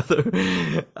kill each other.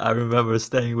 I remember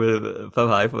staying with Phap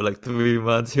Hai for like 3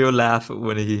 months. He'll laugh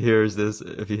when he hears this.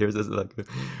 If he hears this, like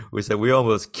we said, we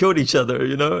almost killed each other,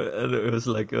 you know. And it was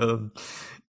like, and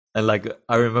like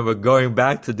I remember going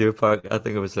back to Deer Park. I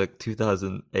think it was like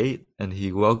 2008, and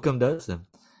he welcomed us,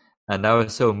 and I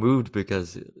was so moved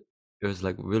because it was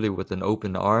like really with an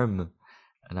open arm.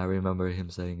 And I remember him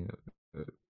saying,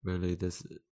 really,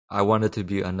 I wanted to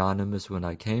be anonymous when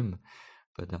I came,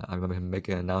 but I remember him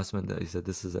making an announcement that he said,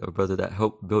 this is a brother that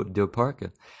helped build Deer Park.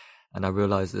 And I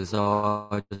realized it's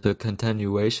all just a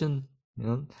continuation, you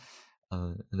know,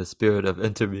 in the spirit of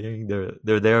interbeing.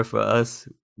 They're there for us.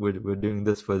 We're doing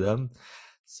this for them.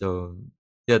 So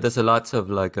yeah, there's a lot of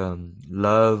like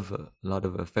love, a lot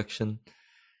of affection.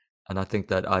 And I think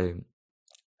that I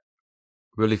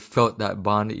really felt that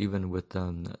bond even with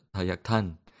Thai Yak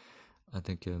Thanh. I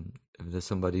think if there's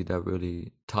somebody that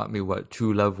really taught me what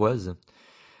true love was,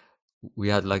 we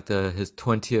had like his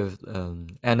 20th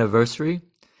anniversary,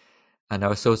 and I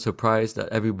was so surprised that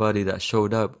everybody that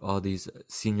showed up, all these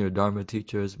senior Dharma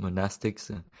teachers, monastics,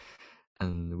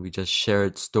 and we just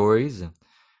shared stories.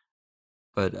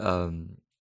 But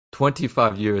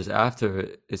 25 years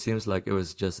after, it seems like it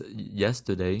was just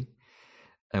yesterday,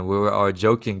 and we were all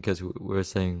joking because we were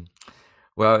saying,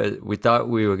 well, we thought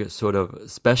we were sort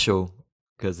of special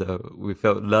because we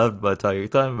felt loved by Tiger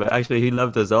Tan, but actually he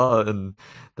loved us all, and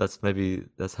that's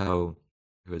how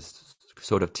he was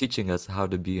sort of teaching us how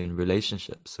to be in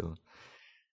relationships. So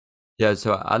yeah,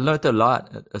 so I learned a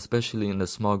lot, especially in a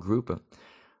small group.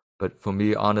 But for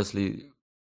me, honestly,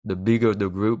 the bigger the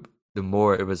group, the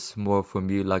more it was more for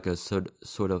me like a sort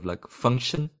of like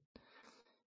function.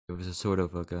 It was a sort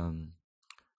of like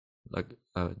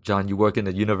John, you work in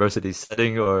a university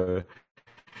setting or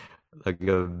like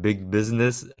a big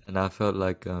business, and I felt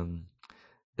like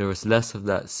there was less of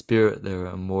that spirit. There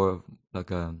were more of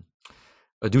like a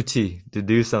duty to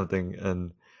do something,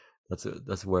 and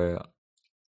that's where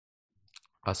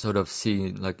I sort of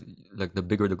see like the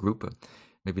bigger the group,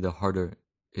 maybe the harder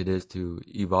it is to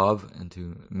evolve and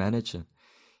to manage.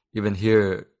 Even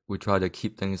here, we try to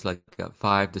keep things like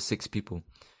 5 to 6 people,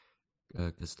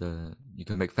 because you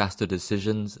can make faster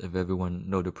decisions if everyone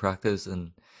know the practice,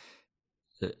 and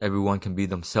everyone can be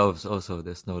themselves. Also,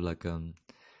 there's no like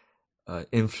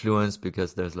influence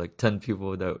because there's like 10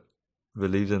 people that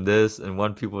believe in this and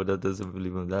 1 people that doesn't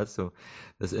believe in that. So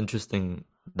there's interesting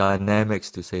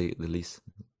dynamics, to say the least.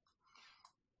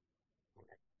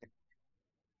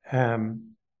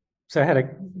 So I had a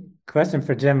question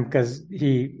for Jim, because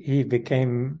he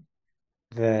became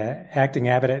the acting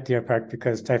abbot at Deer Park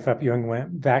because Tai Phap Yung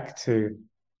went back to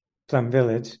Plum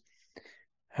Village.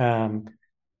 So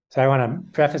I want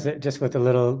to preface it just with a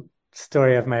little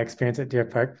story of my experience at Deer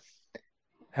Park.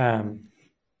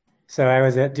 So I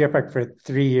was at Deer Park for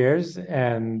 3 years,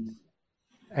 and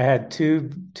I had two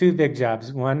big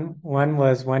jobs. One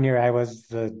was 1 year I was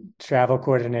the travel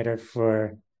coordinator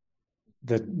for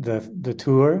the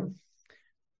tour.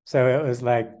 So it was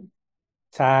like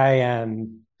Thai,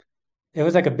 and it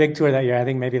was like a big tour that year. I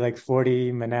think maybe like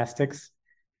 40 monastics.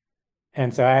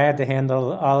 And so I had to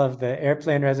handle all of the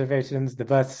airplane reservations, the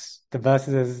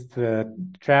buses,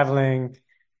 the traveling,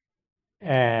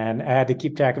 and I had to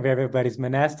keep track of everybody's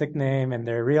monastic name and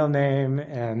their real name.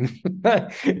 And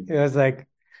it was like,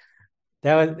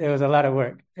 it was a lot of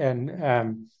work.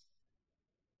 And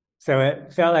so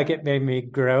it felt like it made me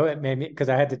grow. It made me, because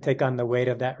I had to take on the weight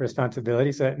of that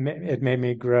responsibility. So it made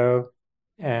me grow,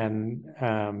 and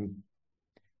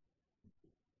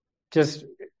just,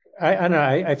 I don't know.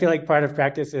 I feel like part of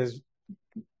practice is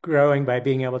growing by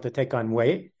being able to take on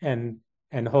weight and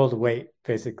hold weight,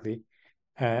 basically,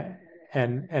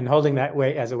 and holding that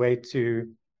weight as a way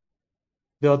to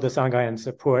build the Sangha and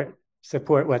support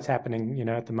what's happening,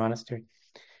 at the monastery.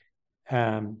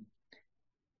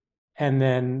 And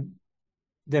then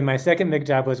my second big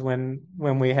job was when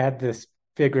we had this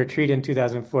big retreat in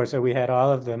 2004. So we had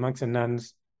all of the monks and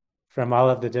nuns from all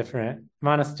of the different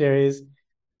monasteries,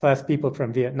 plus people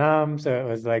from Vietnam. So it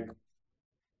was like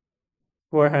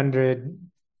 400,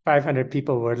 500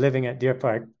 people were living at Deer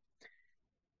Park.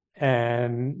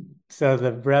 And so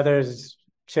the brothers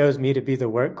chose me to be the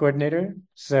work coordinator.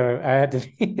 So I had to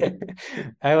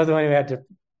I was the one who had to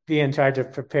be in charge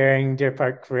of preparing Deer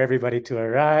Park for everybody to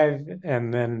arrive.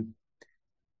 And then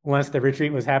once the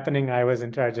retreat was happening, I was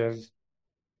in charge of,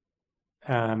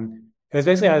 it was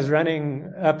basically, I was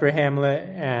running Upper Hamlet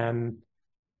and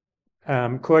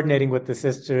coordinating with the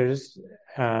sisters.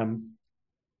 And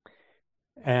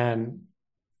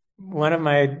one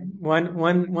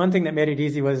thing that made it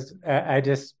easy was I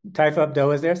just, Tai Phap Do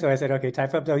was there. So I said, okay, Tai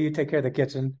Phap Do, you take care of the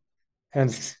kitchen. And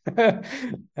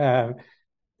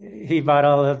he bought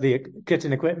all of the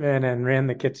kitchen equipment and ran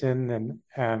the kitchen. And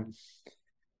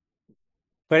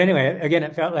but anyway, again,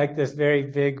 it felt like this very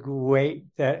big weight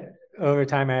that over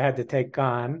time I had to take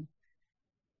on.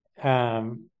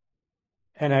 And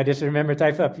I just remember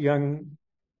Tai Phap Yung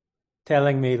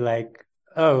telling me like,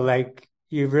 oh, like,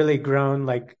 you've really grown.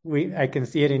 Like, I can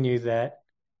see it in you that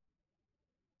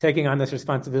taking on this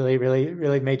responsibility really,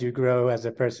 really made you grow as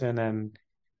a person and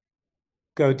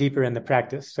go deeper in the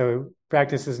practice. So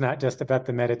practice is not just about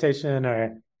the meditation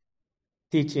or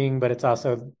teaching, but it's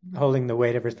also holding the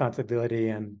weight of responsibility.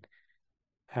 And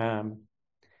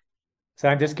so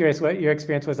I'm just curious what your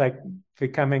experience was like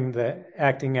becoming the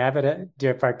acting abbot at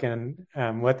Deer Park, and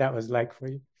what that was like for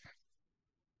you.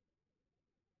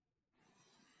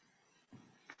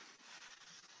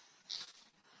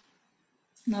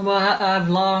 No, but I've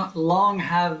long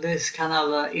have this kind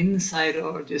of insight,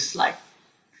 or just like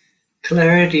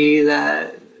clarity,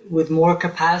 that with more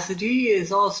capacity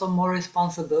is also more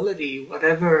responsibility,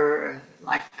 whatever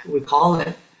like we call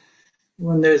it.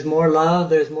 when there's more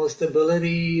love, there's more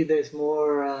stability, there's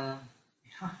more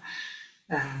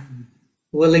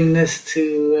willingness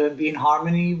to be in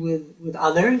harmony with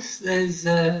others. There's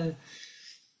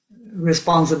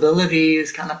responsibility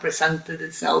is kind of presented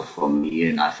itself for me,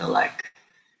 and I feel like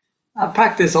I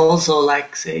practice also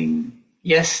like saying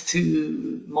yes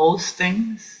to most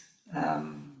things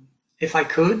if I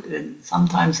could, and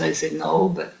sometimes I say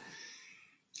no,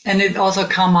 and it also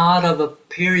come out of a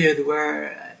period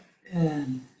where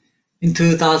in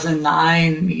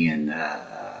 2009, me and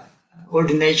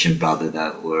ordination brother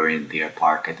that were in Deer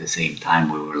Park at the same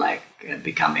time, we were like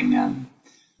becoming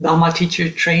Dharma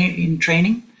teacher in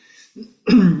training.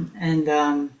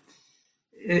 And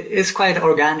it's quite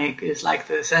organic. It's like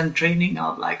the Zen training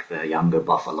of like the younger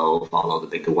buffalo follow the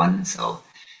bigger one. So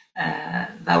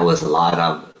that was a lot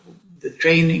of the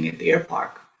training at the Deer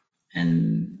Park.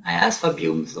 And I asked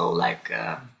Fabium, so like,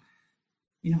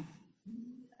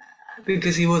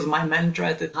 because he was my mentor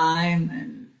at the time,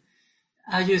 and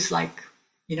I just like,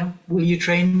 will you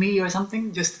train me or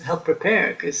something just to help prepare?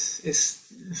 Because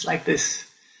it's like this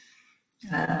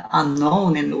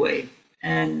unknown in a way.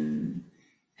 And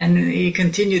he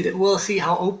continued, we'll see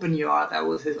how open you are. That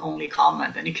was his only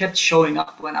comment. And he kept showing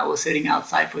up when I was sitting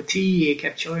outside for tea. He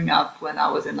kept showing up when I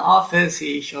was in the office.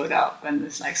 He showed up. And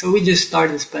it's like, so we just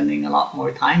started spending a lot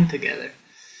more time together.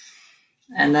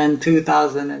 And then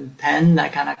 2010,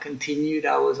 that kind of continued.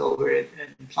 I was over at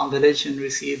Plum Village and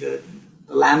received the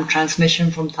lamp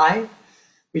transmission from Thai,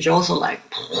 which also like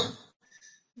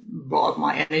brought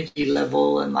my energy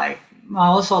level and like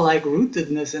also like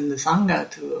rootedness in the Sangha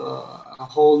to a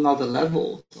whole nother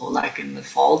level. So like in the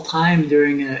fall time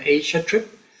during an Asia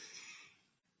trip,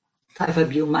 Thaifa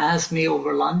Byuma asked me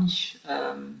over lunch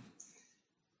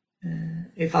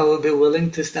if I would be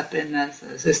willing to step in as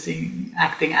assisting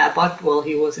acting abbot while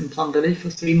he was in Plum Village for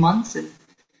 3 months. And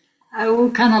I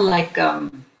would kind of like, I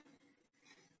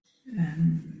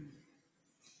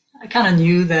kind of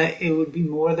knew that it would be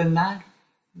more than that.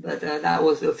 But that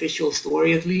was the official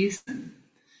story, at least. And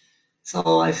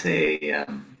so I said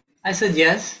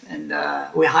yes, and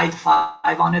we high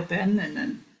five on it then. And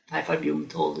then Thaifa Byum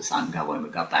told the Sangha when we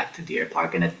got back to Deer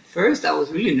Park. And at first, I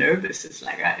was really nervous. It's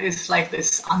like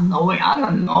this unknowing. I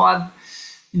don't know. I've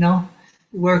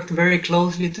worked very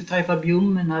closely to Thaifa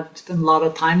Byum, and I've spent a lot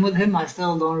of time with him. I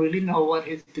still don't really know what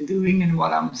he's been doing and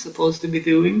what I'm supposed to be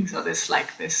doing. So there's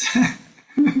like this.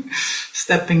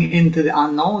 Stepping into the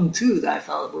unknown too, that I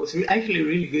felt was actually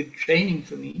really good training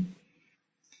for me,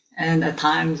 and at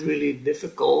times really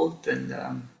difficult. And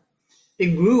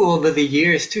it grew over the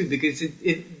years too, because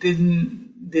it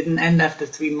didn't end after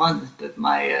 3 months, but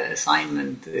my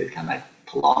assignment kind of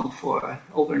prolonged for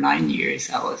over 9 years.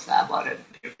 I was abbot at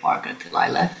Deer Park until I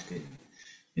left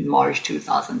in March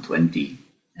 2020,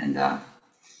 and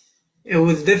it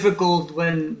was difficult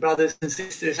when brothers and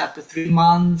sisters after 3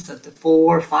 months, after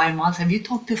 4 or 5 months, have you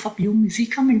talked to Fabium? Is he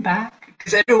coming back?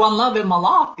 Because everyone loved him a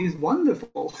lot. He's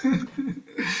wonderful.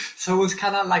 So it was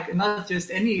kind of like not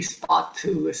just any spot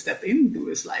to step into.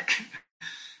 It's like,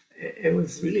 it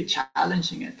was really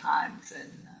challenging at times.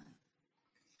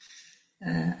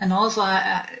 And also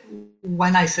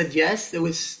when I said yes, there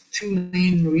was 2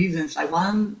 main reasons. Like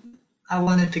one, I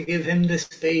wanted to give him the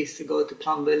space to go to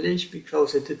Plum Village, be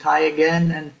closer to Thai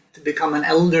again, and to become an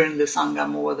elder in the Sangha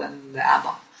more than the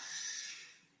Abba,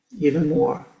 even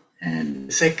more. And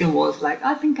the second was like,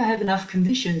 I think I have enough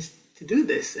conditions to do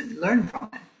this and learn from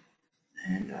it.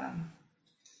 And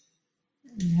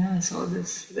so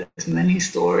there's many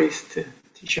stories to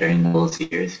share in those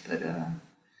years, but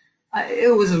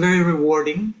it was very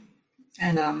rewarding.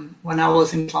 And when I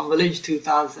was in Plum Village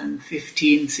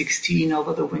 2015-16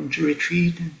 over the winter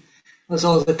retreat, and was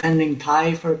also attending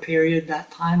Thai for a period that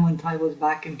time when Thai was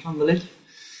back in Plum Village,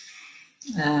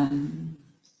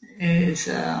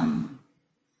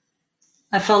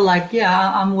 I felt like,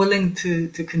 I'm willing to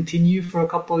continue for a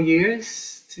couple of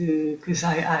years because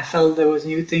I felt there was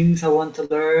new things I wanted to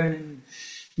learn and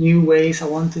new ways I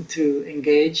wanted to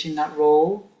engage in that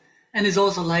role. And it's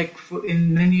also like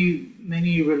in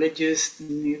many religious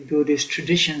and Buddhist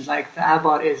traditions, like the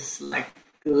abbot is like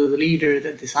the leader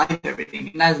that decides everything.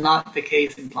 And that's not the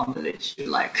case in Plum Village. You're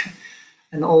like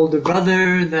an older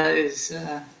brother that is,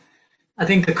 I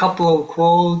think a couple of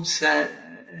quotes that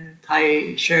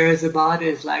Thai shares about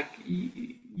is like,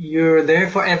 you're there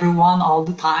for everyone all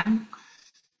the time.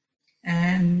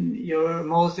 And your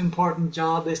most important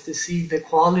job is to see the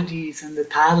qualities and the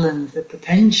talents, the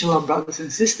potential of brothers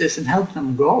and sisters and help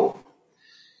them grow.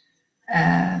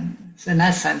 And so in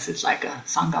that sense, it's like a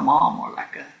Sangha mom or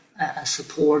like a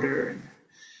supporter,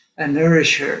 a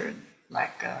nourisher,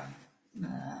 like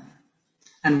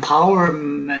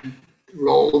empowerment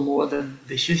role more than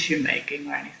decision making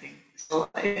or anything. So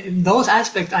in those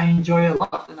aspects I enjoy a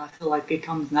lot, and I feel like it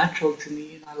comes natural to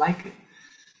me, and I like it.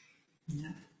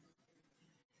 Yeah.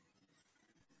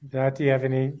 Do you have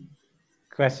any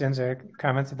questions or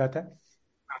comments about that?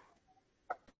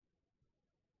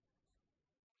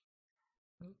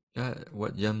 Yeah,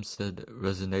 what Yem said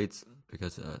resonates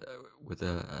because with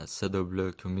the Cedo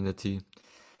Bleu community,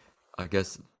 I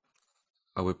guess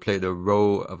I would play the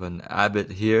role of an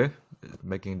abbot here,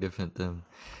 making different,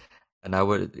 and I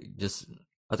would just,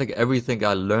 I think everything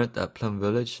I learned at Plum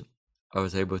Village, I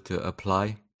was able to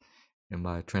apply in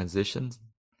my transitions.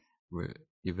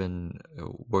 Even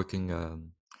working,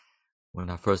 when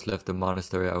I first left the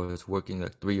monastery, I was working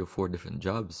like 3 or 4 different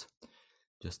jobs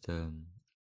just to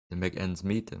make ends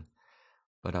meet.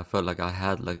 But I felt like I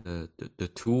had like the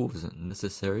tools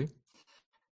necessary to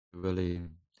really,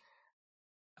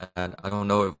 and I don't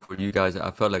know if for you guys,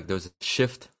 I felt like there was a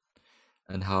shift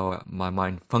in how my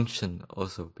mind functioned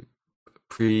also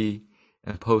pre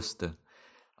and post.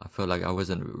 I felt like I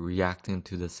wasn't reacting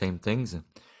to the same things.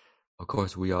 Of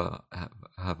course, we all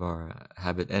have our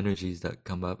habit energies that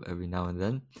come up every now and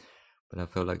then, but I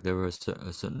felt like there was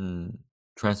a certain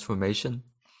transformation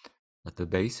at the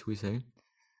base, we say,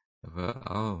 of,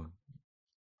 oh,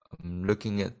 I'm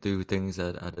looking at through things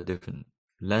at a different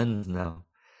lens now.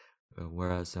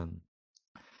 Whereas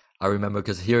I remember,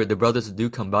 because here the brothers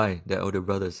do come by, the older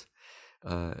brothers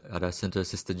at our center.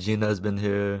 Sister Gina has been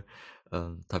here,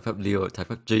 Thai Phap Leo, Thai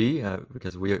Phap Ji,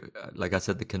 because we're, like I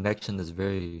said, the connection is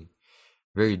very,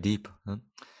 very deep. Huh?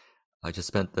 I just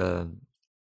spent the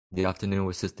afternoon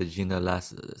with Sister Gina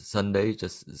last Sunday,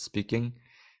 just speaking.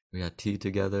 We had tea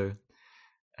together,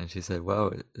 and she said,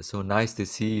 "Wow, it's so nice to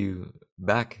see you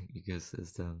back, because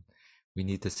it's, we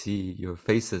need to see your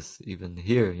faces even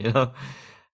here, you know."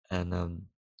 And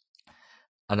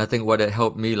I think what it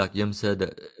helped me, like Yim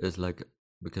said, is like,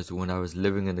 because when I was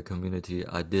living in the community,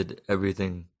 I did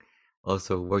everything.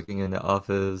 Also working in the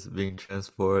office, being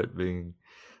transport, being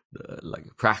like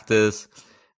practice,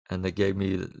 and they gave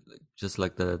me just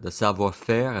like the savoir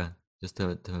faire, just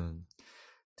to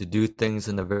do things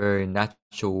in a very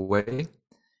natural way,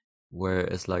 where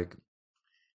it's like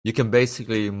you can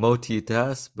basically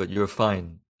multitask, but you're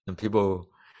fine. And people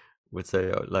would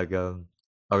say like,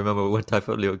 I remember when Thai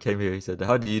Phap Leo came here, he said,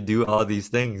 "How do you do all these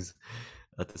things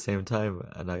at the same time?"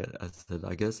 And I said,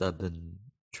 "I guess I've been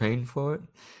trained for it."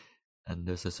 And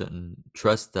there's a certain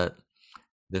trust that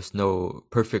there's no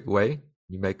perfect way.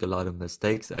 You make a lot of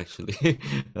mistakes actually,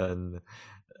 and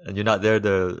you're not there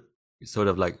to sort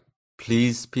of like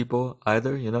please people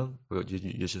either, you know.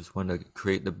 You just want to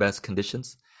create the best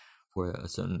conditions for a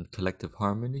certain collective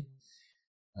harmony.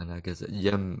 And I guess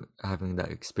Yem having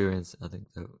that experience, I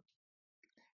think that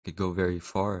could go very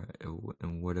far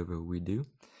in whatever we do.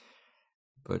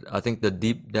 But I think the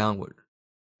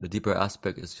deeper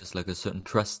aspect is just like a certain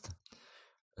trust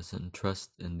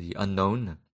in the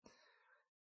unknown.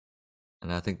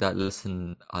 And I think that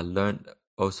lesson I learned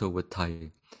also with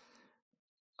Thai.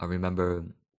 I remember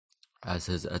as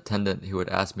his attendant, he would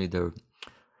ask me to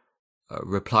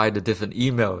reply to different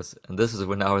emails. And this is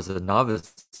when I was a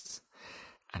novice.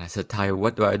 And I said, "Thai,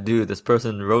 what do I do? This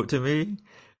person wrote to me,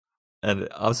 and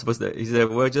I'm supposed to," he said,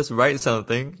 "Well, just write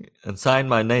something and sign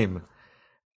my name."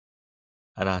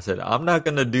 And I said, "I'm not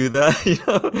going to do that, you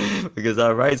know, because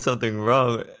I write something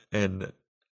wrong." And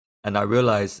I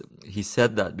realized he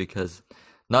said that because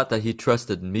not that he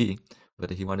trusted me, but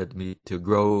he wanted me to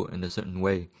grow in a certain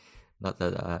way. Not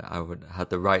that I would have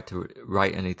the right to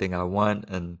write anything I want,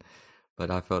 but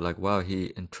I felt like, wow,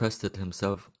 he entrusted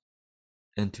himself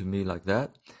into me like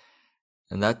that.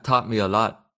 And that taught me a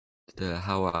lot to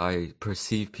how I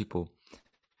perceive people.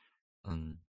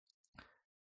 I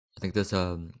think there's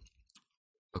a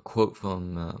quote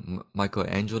from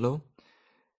Michelangelo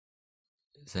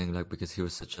saying, like, because he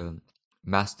was such a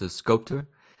master sculptor,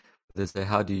 they say,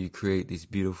 "How do you create these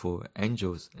beautiful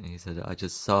angels?" And he said, "I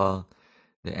just saw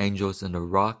the angels in the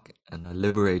rock and I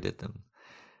liberated them."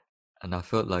 And I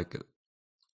felt like,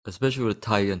 especially with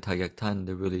Thai and Thai Yak Tan,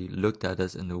 they really looked at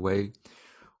us in a way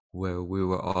where we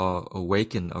were all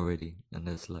awakened already. And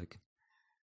it's like,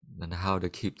 and how to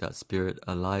keep that spirit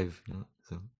alive, you know?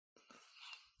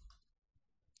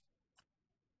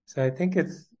 So I think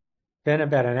it's been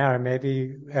about an hour.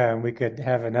 Maybe we could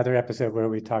have another episode where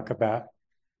we talk about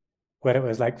what it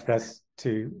was like for us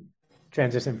to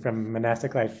transition from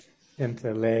monastic life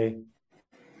into lay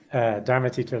Dharma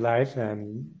teacher life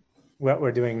and what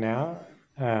we're doing now.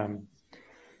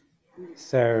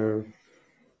 So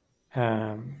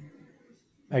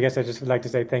I guess I just would like to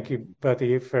say thank you, both of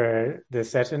you, for this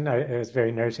session. It was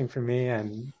very nourishing for me,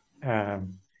 and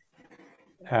um,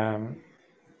 um,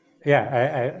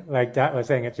 yeah, I like Dot was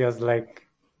saying, it feels like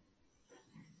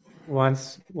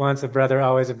once a brother,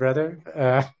 always a brother.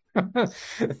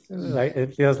 Like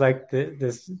it feels like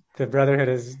the brotherhood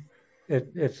is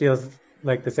it feels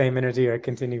like the same energy or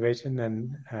continuation,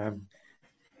 and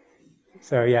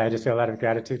so yeah, I just feel a lot of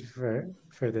gratitude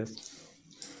for this.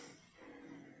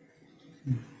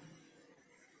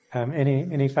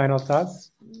 Any final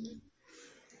thoughts?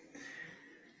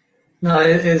 No,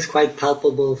 it is quite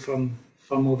palpable from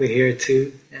over here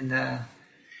too, and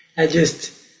I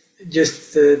just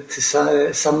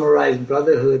to summarize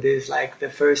brotherhood is like the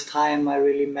first time I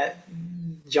really met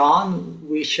John.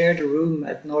 We shared a room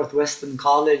at Northwestern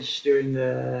College during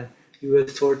the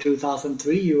US tour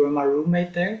 2003. You were my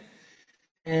roommate there,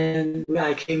 and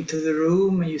I came to the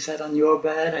room and you sat on your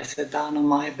bed. I sat down on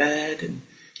my bed, and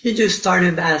you just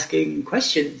started asking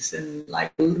questions and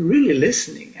like really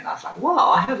listening. And I was like,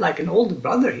 wow, I have like an older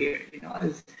brother here, you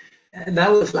know. And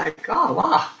that was like, oh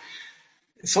wow,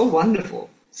 it's so wonderful.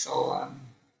 So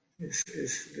this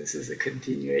is a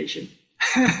continuation.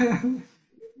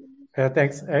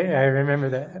 Thanks. I remember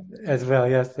that as well.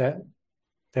 Yes, that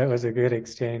was a good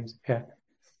exchange. Yeah.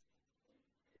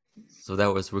 So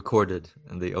that was recorded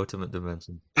in the ultimate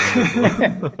dimension.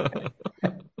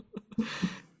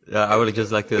 Yeah, I would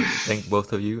just like to thank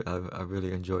both of you. I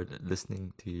really enjoyed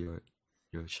listening to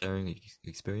your sharing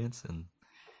experience, and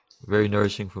very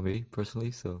nourishing for me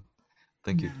personally. So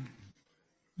thank you.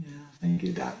 Yeah, thank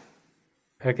you, Dad.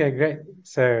 Okay, great.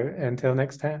 So until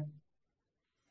next time.